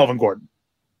Melvin Gordon?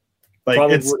 Like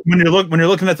probably. It's when you're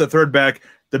looking at the third back,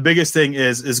 the biggest thing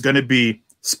is going to be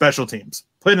special teams,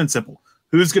 plain and simple.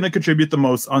 Who's going to contribute the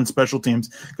most on special teams?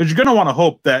 Because you're going to want to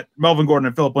hope that Melvin Gordon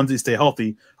and Phillip Lindsay stay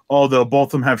healthy, although both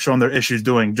of them have shown their issues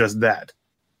doing just that.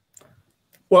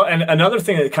 Well, and another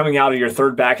thing that coming out of your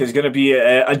third back is going to be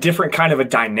a different kind of a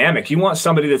dynamic. You want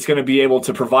somebody that's going to be able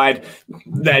to provide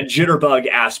that jitterbug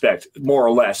aspect, more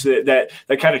or less, that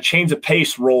kind of change of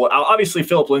pace role. Obviously,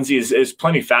 Phillip Lindsay is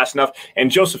plenty fast enough, and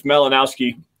Joseph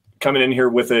Malinowski coming in here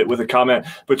with a comment.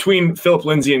 Between Phillip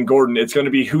Lindsay and Gordon, it's going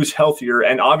to be who's healthier,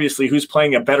 and obviously who's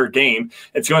playing a better game.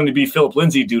 It's going to be Phillip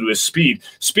Lindsay due to his speed.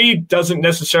 Speed doesn't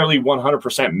necessarily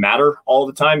 100% matter all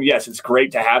the time. Yes, it's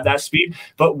great to have that speed,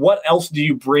 but what else do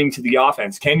you bring to the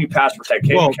offense? Can you pass protect?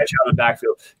 Can you catch out of the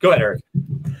backfield? Go ahead, Eric.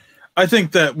 I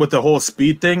think that with the whole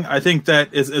speed thing, I think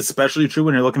that is especially true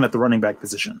when you're looking at the running back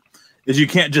position. Is you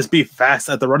can't just be fast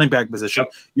at the running back position.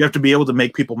 Yep. You have to be able to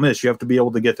make people miss. You have to be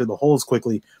able to get through the holes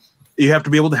quickly. You have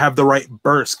to be able to have the right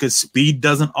burst, because speed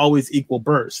doesn't always equal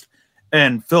burst.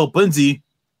 And Phillip Lindsay,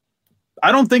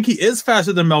 I don't think he is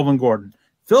faster than Melvin Gordon.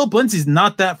 Phillip Lindsay's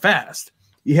not that fast.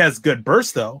 He has good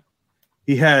burst, though.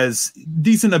 He has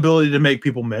decent ability to make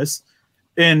people miss.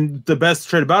 And the best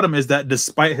trait about him is that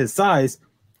despite his size,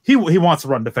 he wants to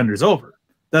run defenders over.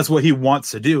 That's what he wants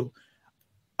to do.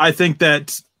 I think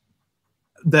that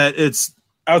it's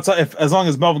outside, as long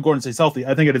as Melvin Gordon stays healthy,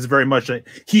 I think it is very much that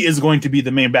he is going to be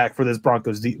the main back for this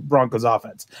Broncos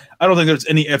offense. I don't think there's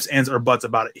any ifs, ands, or buts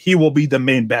about it. He will be the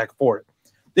main back for it.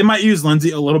 They might use Lindsay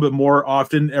a little bit more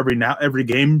often every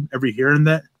game, every here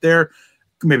and there,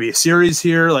 maybe a series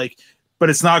here, but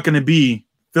it's not going to be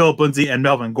Phillip Lindsay and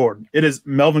Melvin Gordon. It is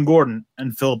Melvin Gordon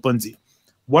and Phillip Lindsay.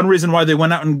 One reason why they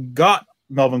went out and got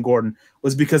Melvin Gordon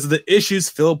was because of the issues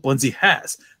Phillip Lindsay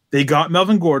has. They got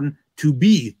Melvin Gordon to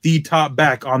be the top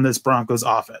back on this Broncos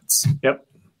offense. Yep.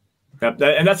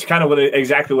 And that's kind of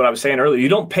exactly what I was saying earlier. You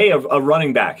don't pay a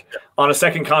running back on a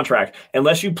second contract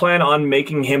unless you plan on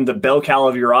making him the bell cow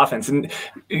of your offense. And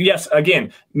yes,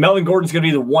 again, Melvin Gordon's going to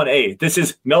be the 1A. This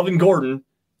is Melvin Gordon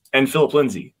and Phillip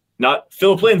Lindsay, not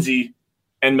Phillip Lindsay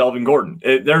and Melvin Gordon.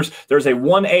 There's a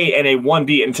 1A and a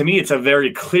 1B, and to me, it's a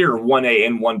very clear 1A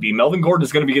and 1B. Melvin Gordon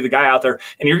is going to be the guy out there,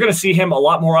 and you're going to see him a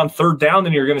lot more on third down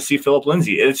than you're going to see Phillip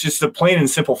Lindsay. It's just a plain and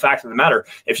simple fact of the matter.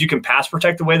 If you can pass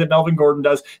protect the way that Melvin Gordon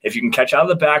does, if you can catch out of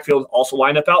the backfield, also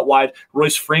line up out wide,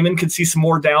 Royce Freeman could see some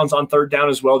more downs on third down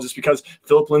as well, just because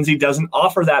Phillip Lindsay doesn't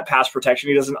offer that pass protection.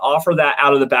 He doesn't offer that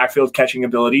out of the backfield catching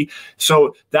ability.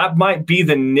 So that might be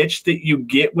the niche that you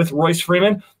get with Royce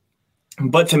Freeman.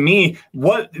 But to me,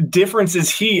 what difference is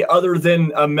he other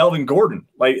than Melvin Gordon?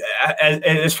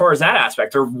 As far as that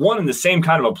aspect, they're one and the same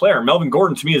kind of a player. Melvin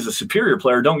Gordon to me is a superior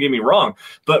player, don't get me wrong.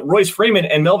 But Royce Freeman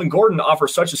and Melvin Gordon offer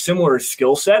such a similar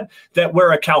skill set that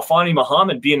where a Khalfani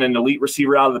Muhammad being an elite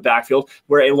receiver out of the backfield,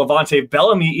 where a Levante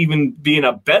Bellamy even being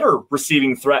a better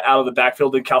receiving threat out of the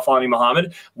backfield than Khalfani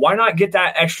Muhammad, why not get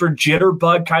that extra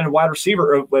jitterbug kind of wide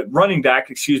receiver, or running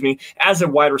back, as a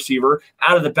wide receiver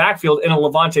out of the backfield in a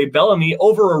Levante Bellamy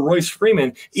over a Royce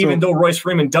Freeman, even though Royce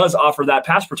Freeman does offer that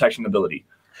pass protection ability.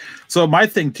 So my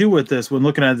thing too with this, when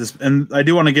looking at this, and I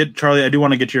do want to get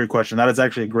to your question. That is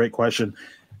actually a great question.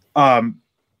 But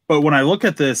when I look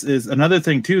at this, is another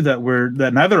thing too that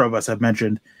neither of us have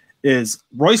mentioned is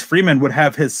Royce Freeman would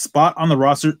have his spot on the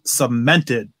roster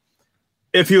cemented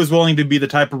if he was willing to be the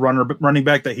type of running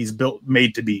back that he's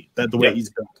made to be, the way he's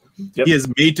built. Yep. He is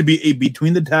made to be a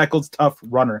between the tackles tough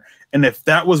runner, and if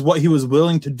that was what he was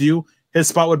willing to do, his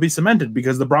spot would be cemented,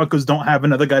 because the Broncos don't have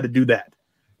another guy to do that.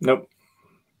 Nope.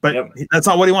 But that's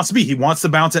not what he wants to be. He wants to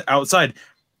bounce it outside.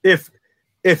 If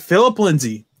Phillip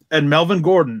Lindsay and Melvin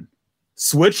Gordon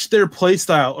switched their play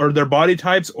style or their body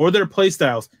types or their play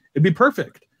styles, it'd be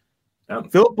perfect.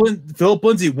 Yep. Phillip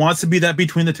Lindsay wants to be that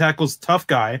between the tackles tough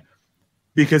guy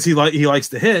because he likes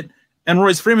to hit, and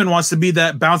Royce Freeman wants to be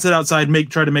that bounce it outside,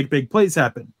 try to make big plays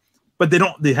happen. But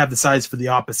they have the size for the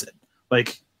opposite.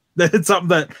 It's something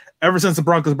that ever since the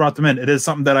Broncos brought them in, it is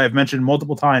something that I've mentioned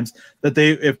multiple times, that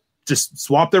if just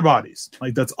swap their bodies.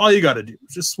 That's all you got to do.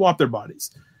 Just swap their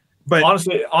bodies. But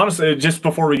honestly, just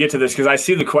before we get to this, because I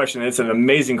see the question, it's an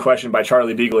amazing question by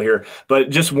Charlie Beagle here.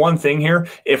 But just one thing here: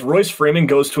 if Royce Freeman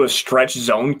goes to a stretch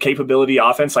zone capability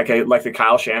offense, like the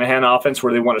Kyle Shanahan offense,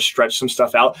 where they want to stretch some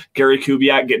stuff out, Gary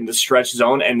Kubiak getting the stretch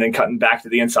zone and then cutting back to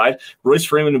the inside, Royce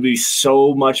Freeman would be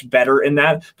so much better in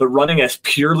that. But running a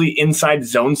purely inside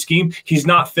zone scheme, he's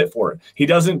not fit for it. He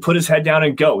doesn't put his head down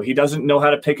and go. He doesn't know how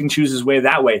to pick and choose his way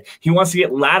that way. He wants to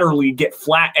get laterally, get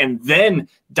flat, and then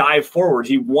dive forward.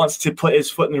 He wants to put his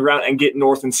foot in the ground and get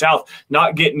north and south,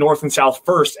 not get north and south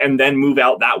first and then move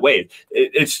out that way.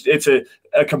 It's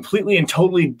a completely and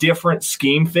totally different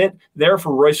scheme fit there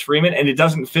for Royce Freeman, and it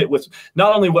doesn't fit with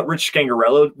not only what Rich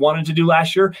Scangarello wanted to do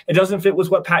last year, it doesn't fit with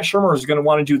what Pat Shurmur is going to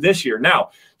want to do this year.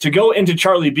 Now, to go into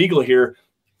Charlie Beagle here,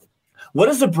 what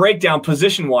is the breakdown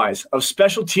position-wise of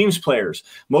special teams players?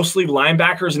 Mostly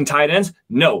linebackers and tight ends?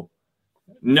 No.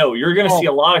 No, you're going to see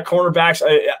a lot of cornerbacks.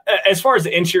 As far as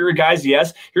the interior guys,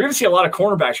 yes, you're going to see a lot of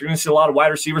cornerbacks. You're going to see a lot of wide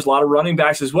receivers, a lot of running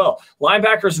backs as well.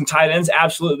 Linebackers and tight ends,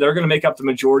 absolutely, they're going to make up the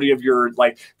majority of your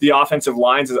the offensive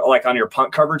lines, like on your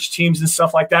punt coverage teams and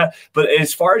stuff like that. But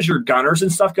as far as your gunners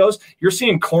and stuff goes, you're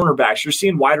seeing cornerbacks, you're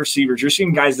seeing wide receivers, you're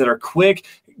seeing guys that are quick,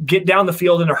 get down the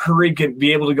field in a hurry,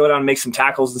 be able to go down and make some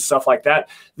tackles and stuff like that.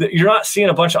 You're not seeing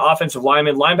a bunch of offensive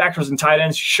linemen, linebackers, and tight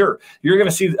ends. Sure, you're going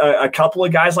to see a couple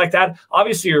of guys like that.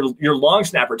 Obviously, your long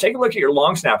snapper. Take a look at your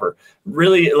long snapper.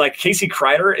 Really, like Casey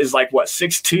Kreider is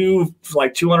 6'2",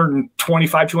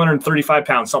 225, 235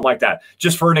 pounds, something like that.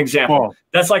 Just for an example, Well,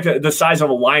 that's like the size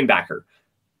of a linebacker.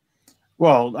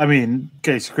 Well, I mean,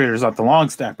 Casey Kreider's not the long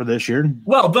snapper this year.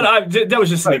 Well, but that was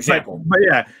just an example.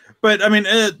 But I mean,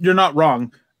 you're not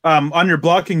wrong. On your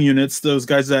blocking units, those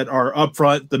guys that are up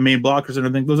front, the main blockers and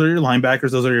everything, those are your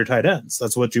linebackers, those are your tight ends.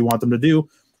 That's what you want them to do.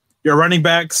 Your running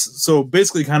backs, so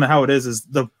basically kind of how it is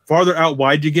the farther out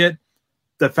wide you get,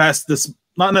 the fastest,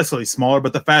 not necessarily smaller,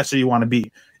 but the faster you want to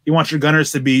be. You want your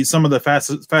gunners to be some of the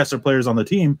faster players on the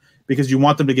team because you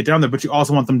want them to get down there, but you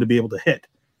also want them to be able to hit.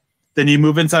 Then you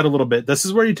move inside a little bit. This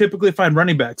is where you typically find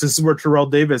running backs. This is where Terrell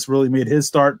Davis really made his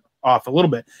start off a little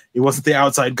bit. He wasn't the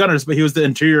outside gunners, but he was the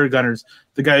interior gunners,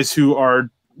 the guys who are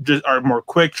more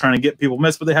quick, trying to get people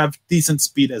missed, but they have decent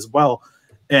speed as well.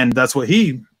 And that's what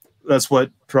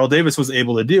Terrell Davis was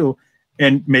able to do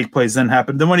and make plays then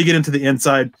happen. Then when you get into the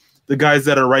inside, the guys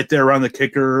that are right there around the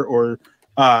kicker or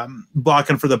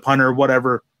blocking for the punter,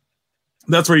 whatever,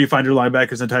 that's where you find your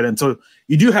linebackers and tight ends. So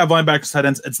you do have linebackers, tight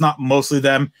ends. It's not mostly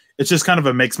them. It's just kind of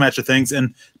a mixed match of things.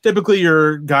 And typically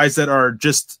your guys that are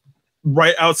just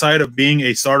right outside of being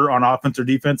a starter on offense or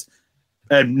defense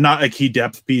and not a key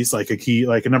depth piece, like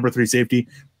a number 3 safety,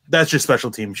 that's your special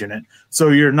teams unit. So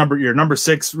your number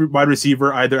 6 wide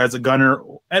receiver, either as a gunner,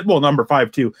 number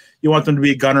 5 too. You want them to be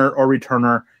a gunner or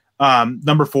returner.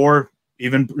 Number 4,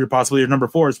 even possibly your number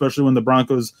 4, especially when the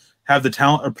Broncos have the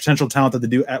talent or potential talent that they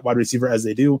do at wide receiver as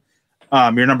they do.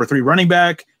 Your number 3 running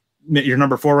back, your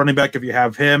number 4 running back if you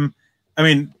have him. I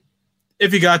mean,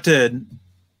 if you got to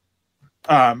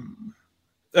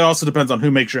it also depends on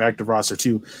who makes your active roster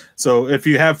too. So if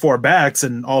you have 4 backs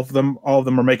and all of them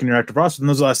are making your active roster, then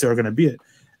those last 2 are going to be it.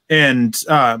 And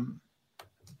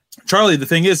Charlie, the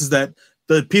thing is that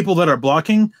the people that are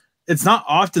blocking, it's not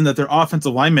often that they're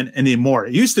offensive linemen anymore.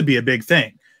 It used to be a big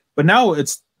thing, but now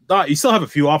it's not. You still have a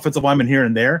few offensive linemen here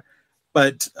and there,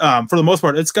 but for the most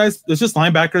part, it's just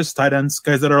linebackers, tight ends,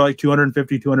 guys that are like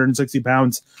 250, 260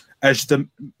 pounds as the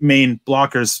main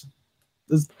blockers.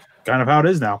 This is kind of how it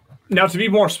is now. Now, to be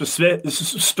more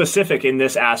specific in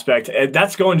this aspect,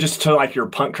 that's going just to like your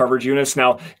punt coverage units.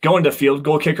 Now, going to field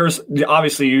goal kickers,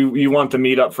 obviously you want the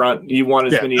meat up front. You want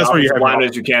as many offensive linemen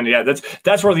as you can. Yeah,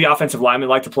 that's where the offensive linemen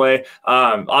like to play.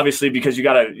 Obviously, because you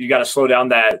gotta slow down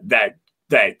that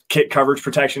kick coverage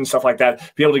protection, stuff like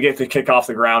that. Be able to get the kick off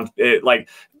the ground.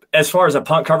 As far as a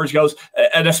punt coverage goes,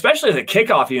 and especially as a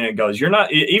kickoff unit goes, you're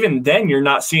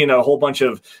not seeing a whole bunch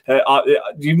of.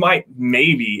 You might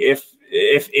maybe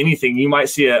if anything, you might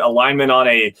see a lineman on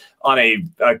a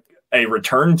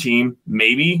return team,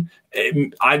 maybe.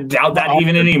 I doubt that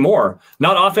even anymore.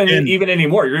 Not often even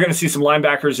anymore. You're going to see some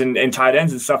linebackers and tight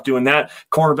ends and stuff doing that,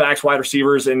 cornerbacks, wide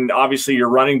receivers, and obviously your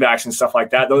running backs and stuff like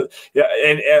that.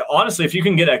 And honestly, if you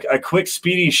can get a quick,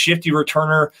 speedy, shifty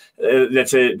returner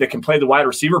that can play the wide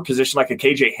receiver position like a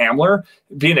KJ Hamler,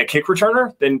 being a kick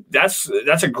returner, then that's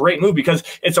a great move because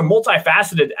it's a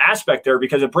multifaceted aspect there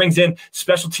because it brings in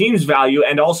special teams value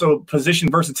and also position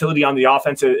versatility on the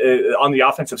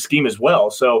offensive scheme as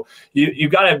well. So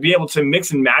you've got to be able to mix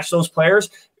and match those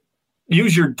players,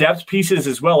 use your depth pieces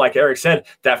as well. Like Eric said,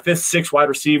 that 5th, 6th wide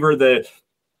receiver, the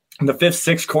 5th,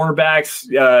 6th cornerbacks,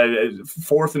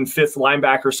 4th and 5th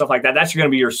linebacker, stuff like that. That's going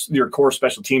to be your core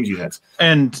special teams units.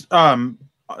 And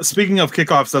speaking of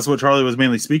kickoffs, that's what Charlie was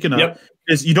mainly speaking of. Yep.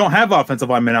 Is you don't have offensive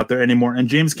linemen out there anymore. And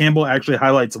James Campbell actually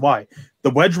highlights why.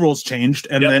 The wedge rules changed,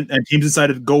 and then teams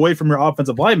decided to go away from your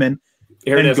offensive linemen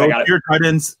and go to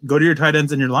your tight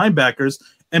ends and your linebackers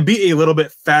and be a little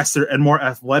bit faster and more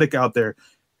athletic out there.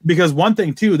 Because one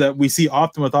thing, too, that we see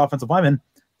often with offensive linemen,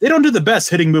 they don't do the best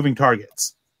hitting moving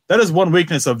targets. That is one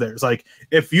weakness of theirs. Like,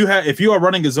 if you are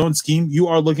running a zone scheme, you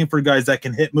are looking for guys that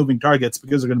can hit moving targets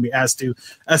because they're going to be asked to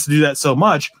do that so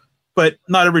much. But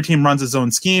not every team runs a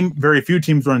zone scheme. Very few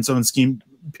teams run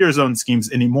pure zone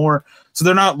schemes anymore. So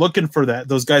they're not looking for that.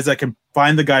 Those guys that can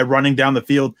find the guy running down the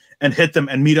field and hit them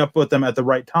and meet up with them at the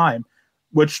right time,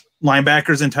 which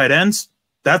linebackers and tight ends,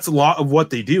 that's a lot of what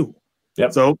they do.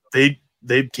 Yep. So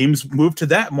teams move to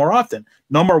that more often.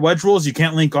 No more wedge rules. You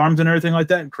can't link arms and everything like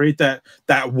that and create that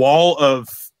wall of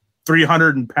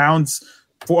 300 pounds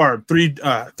for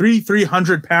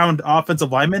 300-pound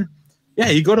offensive linemen, yeah,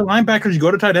 you go to linebackers, you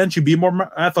go to tight ends, you be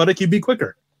more athletic, you be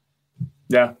quicker.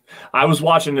 Yeah, I was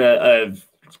watching a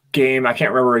game. I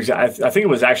can't remember exactly. I think it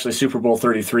was actually Super Bowl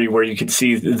 33 where you could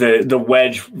see the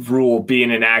wedge rule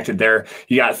being enacted there.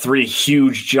 You got three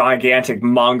huge, gigantic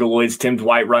mongoloids, Tim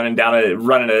Dwight running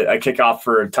a kickoff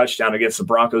for a touchdown against the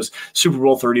Broncos. Super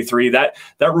Bowl 33. That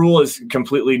rule is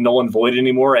completely null and void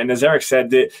anymore. And as Eric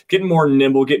said, getting more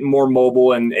nimble, getting more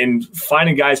mobile, and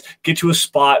finding guys, get to a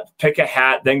spot, pick a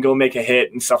hat, then go make a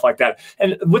hit and stuff like that.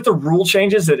 And with the rule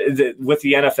changes that with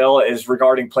the NFL is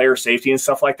regarding player safety and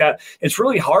stuff like that, it's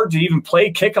really hard to even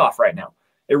play kickoff right now.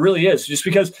 It really is, just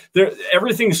because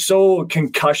everything's so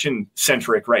concussion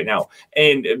centric right now,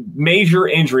 and major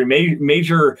injury,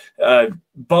 major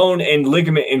bone and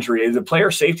ligament injury. The player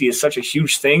safety is such a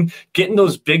huge thing. Getting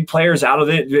those big players out of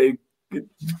it,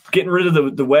 getting rid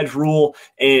of the wedge rule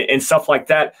and stuff like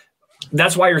that.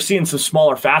 That's why you're seeing some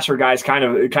smaller, faster guys kind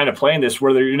of playing this,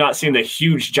 where you're not seeing the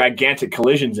huge, gigantic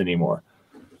collisions anymore.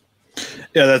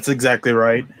 Yeah, that's exactly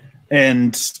right.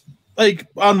 And like,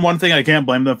 on one thing, I can't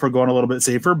blame them for going a little bit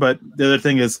safer, but the other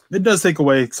thing is it does take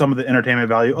away some of the entertainment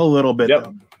value a little bit.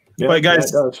 Yep. But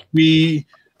guys,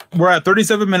 we're at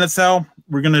 37 minutes now.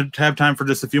 We're going to have time for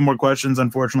just a few more questions.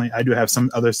 Unfortunately, I do have some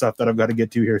other stuff that I've got to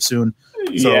get to here soon.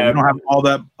 So we don't have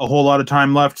a whole lot of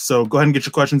time left. So go ahead and get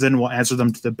your questions in. We'll answer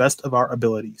them to the best of our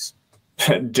abilities.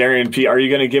 Darian P, are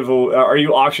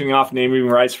you auctioning off naming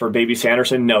rights for Baby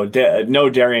Sanderson? No,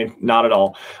 Darian, not at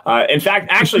all. In fact,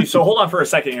 actually, so hold on for a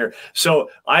second here.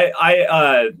 So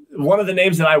I one of the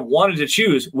names that I wanted to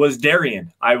choose was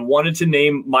Darian. I wanted to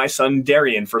name my son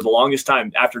Darian for the longest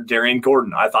time after Darian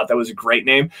Gordon. I thought that was a great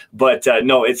name, but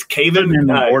no, it's Caven.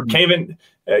 Caven.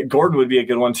 Gordon would be a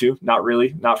good one too. Not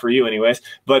really, not for you anyways.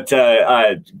 But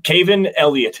Caven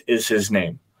Elliott is his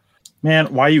name.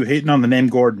 Man, why are you hating on the name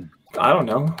Gordon? I don't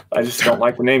know. I just don't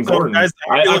like the name Gordon. Guys,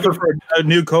 I'm looking for a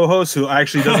new co-host who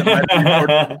actually doesn't like the name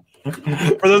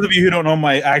Gordon. For those of you who don't know,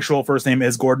 my actual first name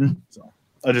is Gordon, so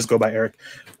I'll just go by Eric.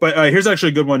 But here's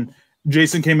actually a good one.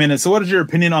 Jason came in and so, what is your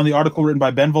opinion on the article written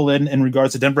by Ben Valin in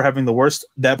regards to Denver having the worst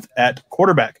depth at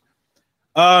quarterback?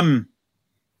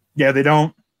 Yeah, they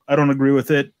don't. I don't agree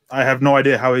with it. I have no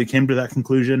idea how he came to that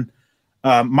conclusion.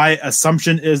 My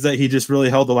assumption is that he just really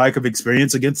held the lack of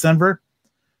experience against Denver,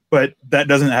 but that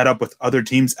doesn't add up with other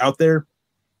teams out there.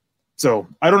 So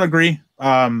I don't agree.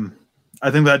 I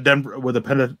think that Denver, with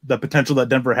the potential that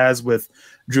Denver has with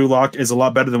Drew Lock, is a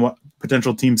lot better than what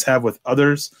potential teams have with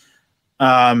others.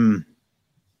 Let's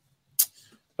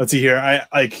see here.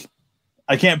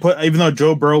 I can't put, even though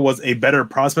Joe Burrow was a better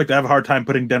prospect, I have a hard time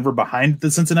putting Denver behind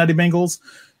the Cincinnati Bengals.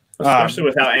 Especially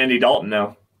without Andy Dalton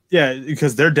now. Yeah,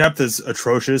 because their depth is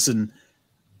atrocious. And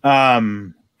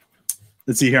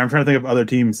let's see here. I'm trying to think of other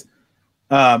teams.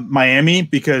 Miami,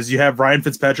 because you have Ryan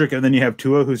Fitzpatrick and then you have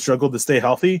Tua, who struggled to stay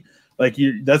healthy.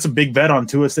 That's a big bet on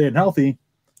Tua staying healthy.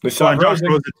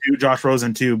 Josh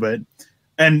Rosen too.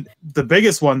 And the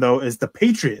biggest one though is the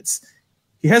Patriots.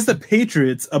 He has the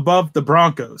Patriots above the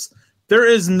Broncos. There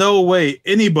is no way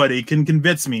anybody can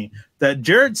convince me that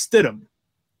Jarrett Stidham,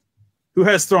 who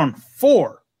has thrown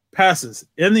 4 passes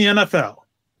in the NFL,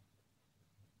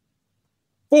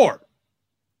 4,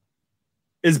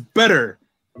 is better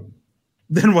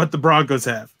than what the Broncos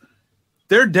have.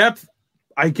 Their depth,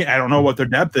 I don't know what their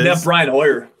depth is. They have Brian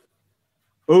Hoyer.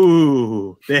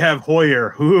 Ooh, they have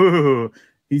Hoyer. Ooh,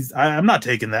 I'm not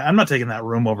taking that. I'm not taking that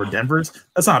room over Denver's.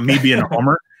 That's not me being a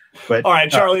homer. But all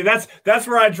right, Charlie, that's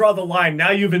where I draw the line.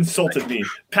 Now you've insulted me.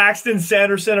 Paxton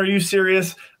Sanderson, are you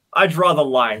serious? I draw the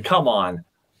line. Come on.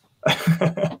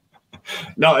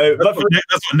 No, that's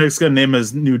what Nick's gonna name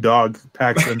his new dog,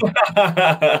 Paxton.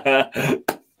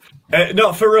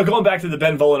 No, for real, going back to the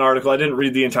Ben Volin article, I didn't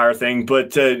read the entire thing,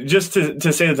 but just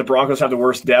to say that the Broncos have the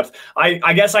worst depth,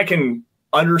 I guess I can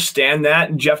understand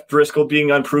that. Jeff Driscoll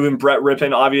being unproven, Brett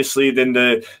Rippon, obviously, then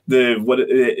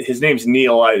his name's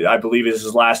Neil, I believe is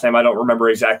his last name. I don't remember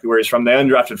exactly where he's from. The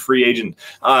undrafted free agent.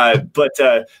 But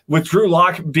with Drew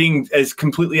Lock being as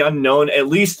completely unknown, at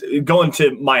least going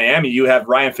to Miami, you have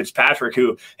Ryan Fitzpatrick,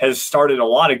 who has started a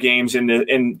lot of games in the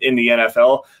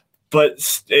NFL.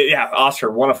 But yeah,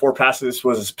 Oscar, 1 of 4 passes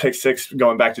was his pick 6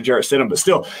 going back to Jarrett Stidham. But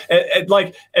still,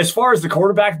 as far as the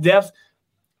quarterback depth,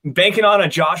 banking on a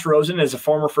Josh Rosen as a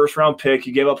former first-round pick,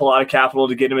 you gave up a lot of capital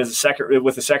to get him as a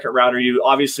second rounder. You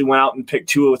obviously went out and picked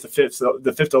Tua with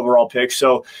the fifth overall pick.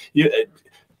 So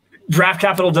draft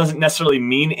capital doesn't necessarily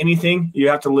mean anything. You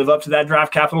have to live up to that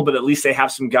draft capital, but at least they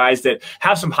have some guys that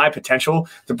have some high potential.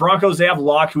 The Broncos, they have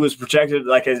Locke, who was projected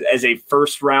as a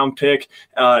first-round pick.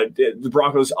 The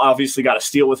Broncos obviously got a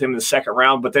steal with him in the second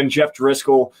round, but then Jeff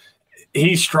Driscoll,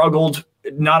 he struggled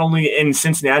not only in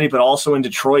Cincinnati, but also in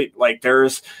Detroit. Like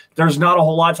there's not a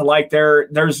whole lot to like there.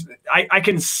 I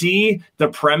can see the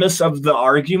premise of the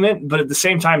argument, but at the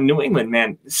same time, New England,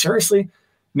 man, seriously,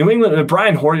 New England,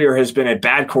 Brian Hoyer has been a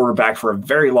bad quarterback for a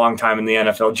very long time in the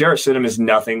NFL. Jarrett Stidham is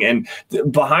nothing. And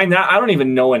behind that, I don't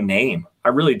even know a name. I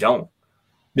really don't.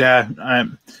 Yeah.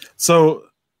 So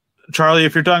Charlie,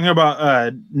 if you're talking about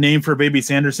a name for baby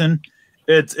Sanderson,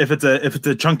 if it's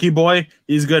a chunky boy,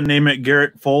 he's going to name it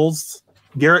Garrett Foles.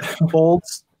 Garrett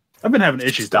Foles. I've been having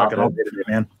issues talking all day today,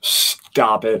 man.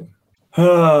 Stop it.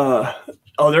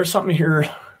 There's something here.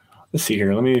 Let's see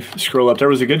here. Let me scroll up. There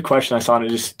was a good question I saw and it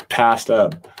just passed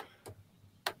up.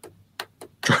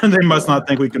 They must not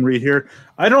think we can read here.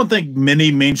 I don't think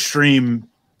many mainstream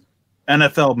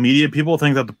NFL media people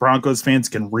think that the Broncos fans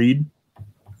can read.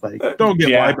 Like, don't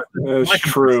get why, but that's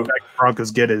true. The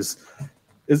Broncos get is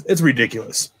it's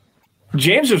ridiculous.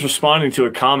 James is responding to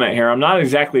a comment here. I'm not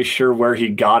exactly sure where he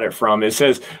got it from. It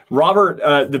says, Robert,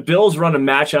 the Bills run a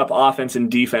matchup offense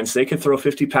and defense. They could throw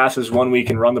 50 passes one week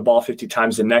and run the ball 50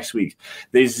 times the next week.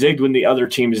 They zigged when the other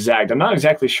team zagged. I'm not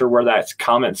exactly sure where that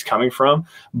comment's coming from.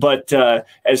 But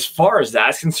as far as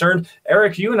that's concerned,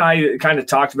 Eric, you and I kind of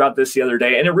talked about this the other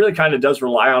day, and it really kind of does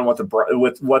rely on what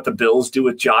the Bills do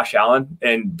with Josh Allen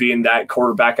and being that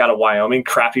quarterback out of Wyoming,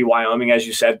 crappy Wyoming, as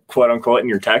you said, quote unquote, in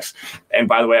your text. And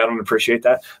by the way, I don't appreciate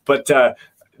that. But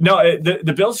no,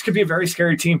 the Bills could be a very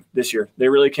scary team this year. They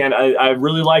really can. I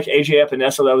really like AJ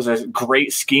Epinesa. That was a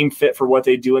great scheme fit for what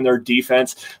they do in their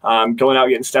defense. Going out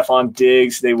getting Stephon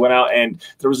Diggs. They went out and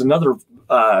there was another.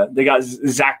 They got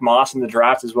Zach Moss in the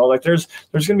draft as well. Like there's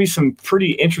going to be some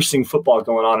pretty interesting football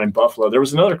going on in Buffalo. There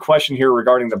was another question here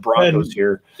regarding the Broncos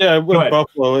here. Yeah, with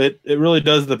Buffalo, it really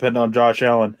does depend on Josh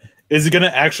Allen. Is he going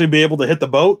to actually be able to hit the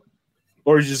boat?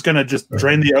 Or is he just going to just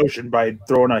drain the ocean by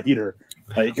throwing a heater?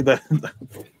 Like they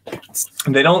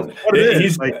don't.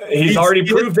 He's already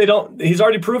proved they don't. He's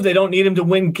already proved they don't need him to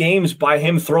win games by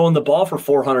him throwing the ball for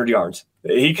 400 yards.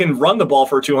 He can run the ball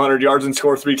for 200 yards and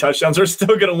score 3 touchdowns. They're still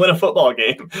going to win a football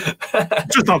game.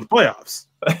 Just not the playoffs,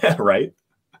 right?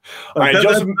 All right,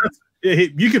 Joseph.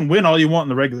 You can win all you want in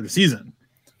the regular season.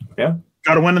 Yeah,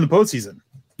 got to win in the postseason.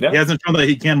 Yeah, he hasn't shown that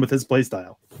he can with his play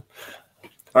style.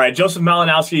 All right, Joseph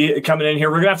Malinowski coming in here.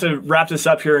 We're going to have to wrap this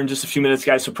up here in just a few minutes,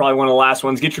 guys, so probably one of the last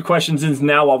ones. Get your questions in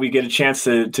now while we get a chance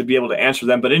to be able to answer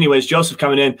them. But anyways, Joseph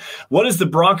coming in. What is the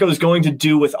Broncos going to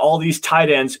do with all these tight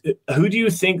ends? Who do you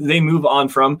think they move on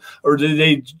from, or do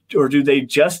they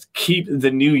just keep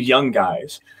the new young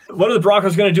guys? What are the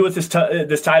Broncos going to do with this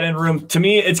tight end room? To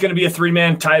me, it's going to be a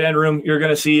 3-man tight end room. You're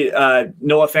going to see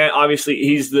Noah Fant. Obviously,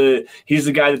 he's the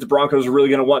guy that the Broncos are really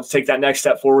going to want to take that next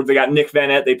step forward. They got Nick Van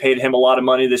Ette. They paid him a lot of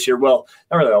money this year. Well,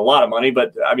 not really a lot of money,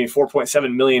 but I mean,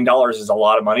 $4.7 million is a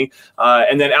lot of money.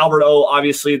 And then Albert O,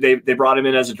 obviously, they brought him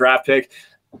in as a draft pick.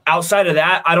 Outside of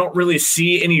that, I don't really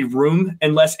see any room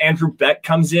unless Andrew Beck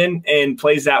comes in and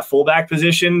plays that fullback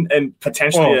position and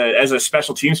potentially as a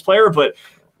special teams player. But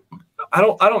I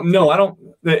don't know.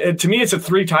 To me, it's a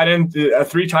three tight end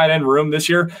room this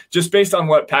year, just based on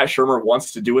what Pat Shurmur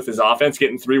wants to do with his offense,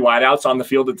 getting 3 wideouts on the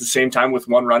field at the same time with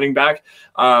 1 running back.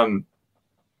 Tight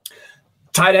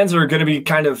ends are going to be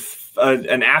kind of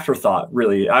an afterthought,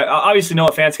 really. Obviously,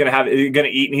 Noah Fant's going to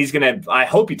eat, and he's going to. I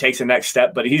hope he takes the next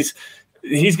step, but he's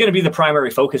going to be the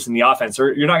primary focus in the offense.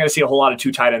 Or you're not going to see a whole lot of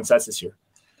 2 tight end sets this year.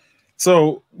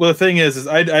 So, the thing is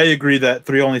I agree that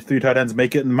only three tight ends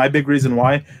make it. And my big reason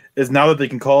why is now that they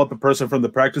can call up a person from the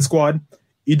practice squad,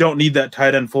 you don't need that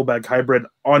tight end fullback hybrid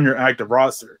on your active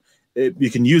roster. You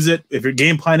can use it. If you're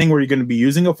game planning where you're going to be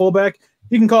using a fullback,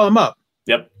 you can call him up.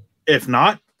 Yep. If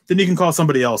not, then you can call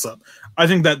somebody else up. I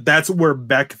think that's where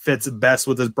Beck fits best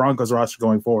with his Broncos roster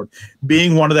going forward.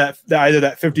 Being one of either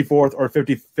that 54th or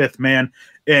 55th man,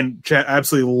 and Chet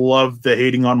absolutely loved the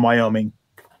hating on Wyoming.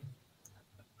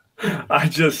 I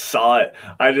just saw it.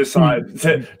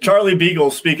 Charlie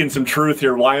Beagle speaking some truth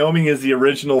here. Wyoming is the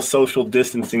original social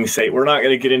distancing state. We're not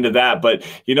going to get into that, but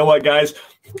you know what, guys?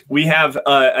 We have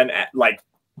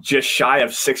just shy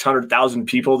of 600,000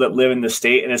 people that live in the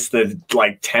state, and it's the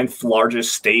 10th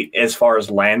largest state as far as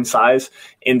land size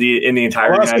in the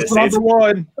entire United States.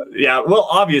 Yeah, well,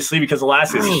 obviously because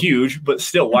Alaska is huge, but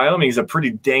still, Wyoming is a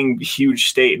pretty dang huge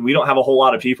state, and we don't have a whole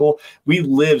lot of people. We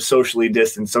live socially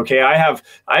distanced. Okay, I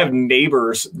have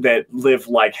neighbors that live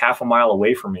half a mile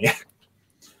away from me.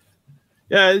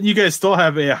 Yeah, you guys still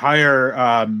have a higher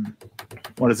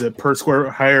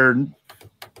higher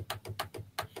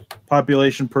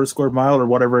population per square mile or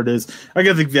whatever it is. I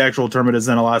think the actual term it is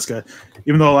in Alaska.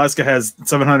 Even though Alaska has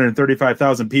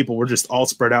 735,000 people, we're just all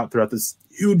spread out throughout this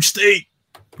huge state.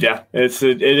 Yeah, it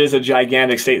is a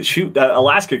gigantic state. Shoot,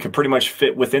 Alaska could pretty much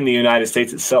fit within the United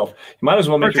States itself. You might as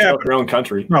well make yourself your own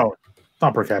country. No, it's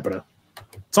not per capita.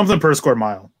 Something per square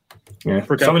mile. Yeah,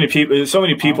 so many people.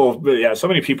 Yeah, so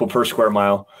many people per square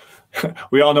mile.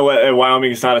 We all know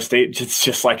Wyoming is not a state. It's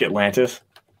just like Atlantis.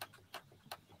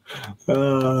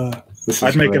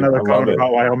 I'd make another comment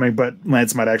about Wyoming, but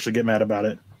Lance might actually get mad about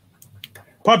it.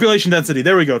 Population density.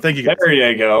 There we go. Thank you, guys.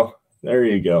 There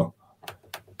you go.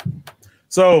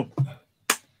 So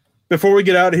before we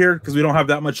get out of here, because we don't have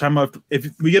that much time left, if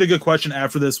we get a good question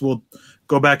after this, we'll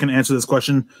go back and answer this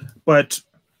question. But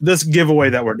this giveaway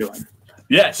that we're doing.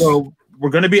 Yes. So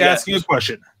we're going to be asking a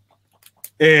question.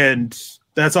 And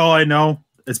that's all I know.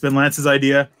 It's been Lance's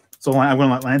idea. So I'm going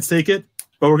to let Lance take it.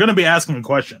 But we're going to be asking a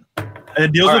question. And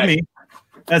it deals with me.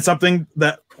 And something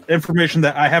information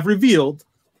that I have revealed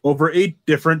over 8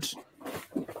 different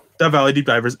Dove Valley Deep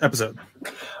Divers episode.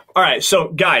 All right.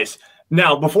 So, guys,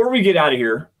 now, before we get out of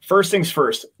here, first things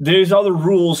first, these are the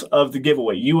rules of the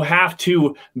giveaway. You have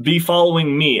to be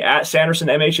following me at Sanderson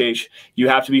MHH. You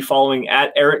have to be following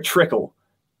at Eric Trickle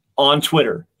on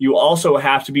Twitter. You also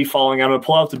have to be following, I'm going to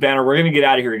pull up the banner. We're going to get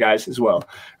out of here, guys, as well.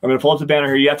 I'm going to pull up the banner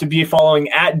here. You have to be following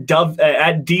at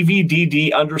DVDD_pod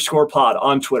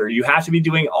on Twitter. You have to be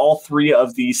doing all 3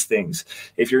 of these things.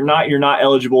 If you're not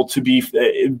eligible to be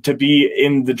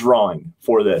in the drawing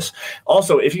for this.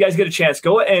 Also, if you guys get a chance,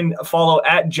 go and follow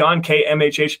at John K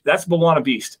MHH. That's Bawana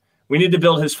Beast. We need to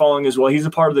build his following as well. He's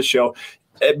a part of the show.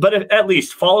 But at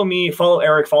least follow me, follow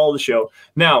Eric, follow the show.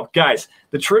 Now, guys,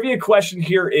 the trivia question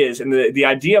here is, and the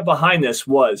idea behind this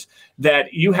was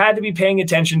that you had to be paying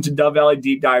attention to Dove Valley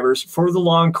Deep Divers for the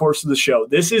long course of the show.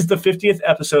 This is the 50th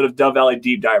episode of Dove Valley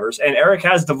Deep Divers, and Eric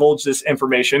has divulged this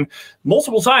information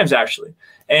multiple times, actually,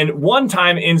 and one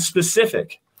time in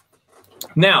specific.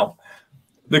 Now,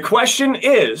 the question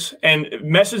is, and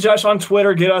message us on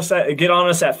Twitter, get on us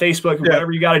at Facebook,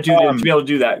 whatever you got to do to be able to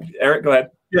do that. Eric, go ahead.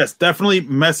 Yes, definitely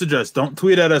message us. Don't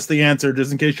tweet at us the answer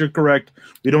just in case you're correct.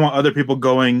 We don't want other people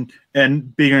going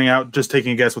and figuring out, just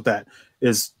taking a guess what that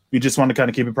is. We just want to kind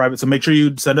of keep it private. So make sure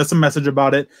you send us a message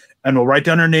about it, and we'll write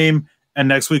down her name. And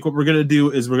next week, what we're going to do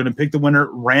is we're going to pick the winner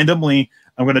randomly.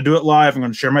 I'm going to do it live. I'm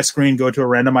going to share my screen, go to a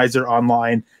randomizer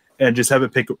online, and just have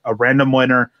it pick a random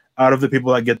winner out of the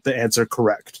people that get the answer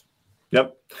correct.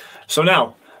 Yep. So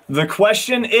now the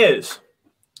question is,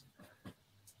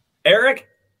 Eric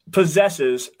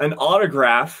possesses an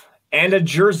autograph and a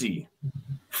jersey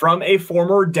from a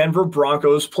former Denver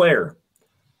Broncos player.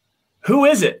 Who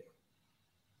is it?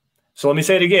 So let me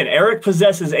say it again. Eric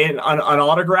possesses an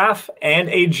autograph and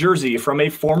a jersey from a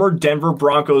former Denver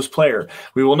Broncos player.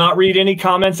 We will not read any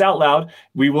comments out loud.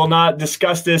 We will not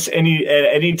discuss this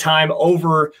any time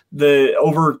over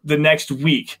the next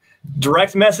week.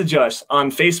 Direct message us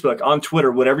on Facebook, on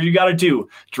Twitter, whatever you got to do.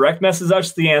 Direct message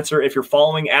us the answer if you're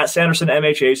following at Sanderson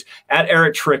MHH, at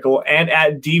Eric Trickle, and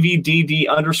at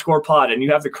DVDD_pod, and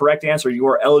you have the correct answer. You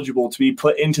are eligible to be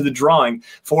put into the drawing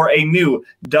for a new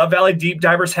Dove Valley Deep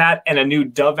Divers hat and a new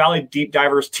Dove Valley Deep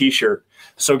Divers t-shirt.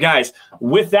 So, guys,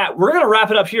 with that, we're going to wrap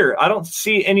it up here. I don't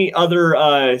see any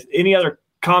other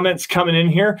comments coming in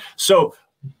here. So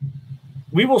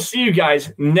we will see you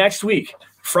guys next week.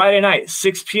 Friday night,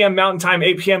 6 p.m. Mountain Time,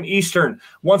 8 p.m. Eastern.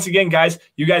 Once again, guys,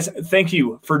 thank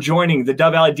you for joining the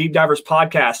Dove Valley Deep Divers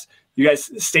podcast. You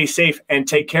guys stay safe and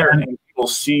take care, and we'll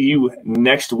see you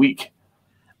next week.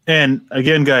 And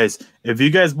again, guys, if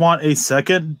you guys want a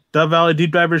second Dove Valley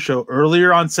Deep Divers show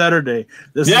earlier on Saturday,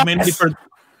 this is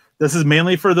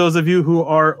mainly for those of you who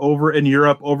are over in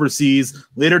Europe, overseas,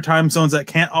 later time zones that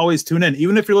can't always tune in,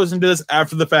 even if you're listening to this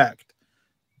after the fact.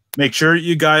 Make sure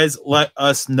you guys let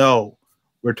us know.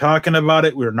 We're talking about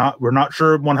it. We're not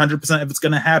sure 100% if it's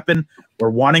going to happen.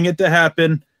 We're wanting it to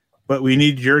happen, but we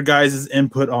need your guys'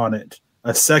 input on it.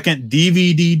 A second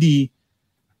DVDD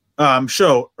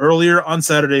show earlier on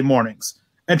Saturday mornings.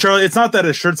 And Charlie, it's not that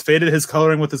his shirt's faded. His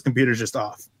coloring with his computer's just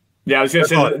off. Yeah, I was going to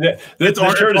say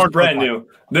the shirt is brand new.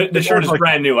 The shirt is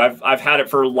brand new. I've had it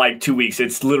for like 2 weeks.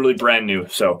 It's literally brand new.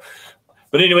 So.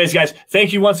 But anyways, guys,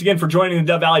 thank you once again for joining the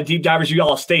Dove Valley Deep Divers. You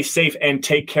all stay safe and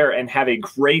take care and have a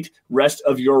great rest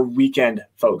of your weekend,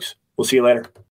 folks. We'll see you later.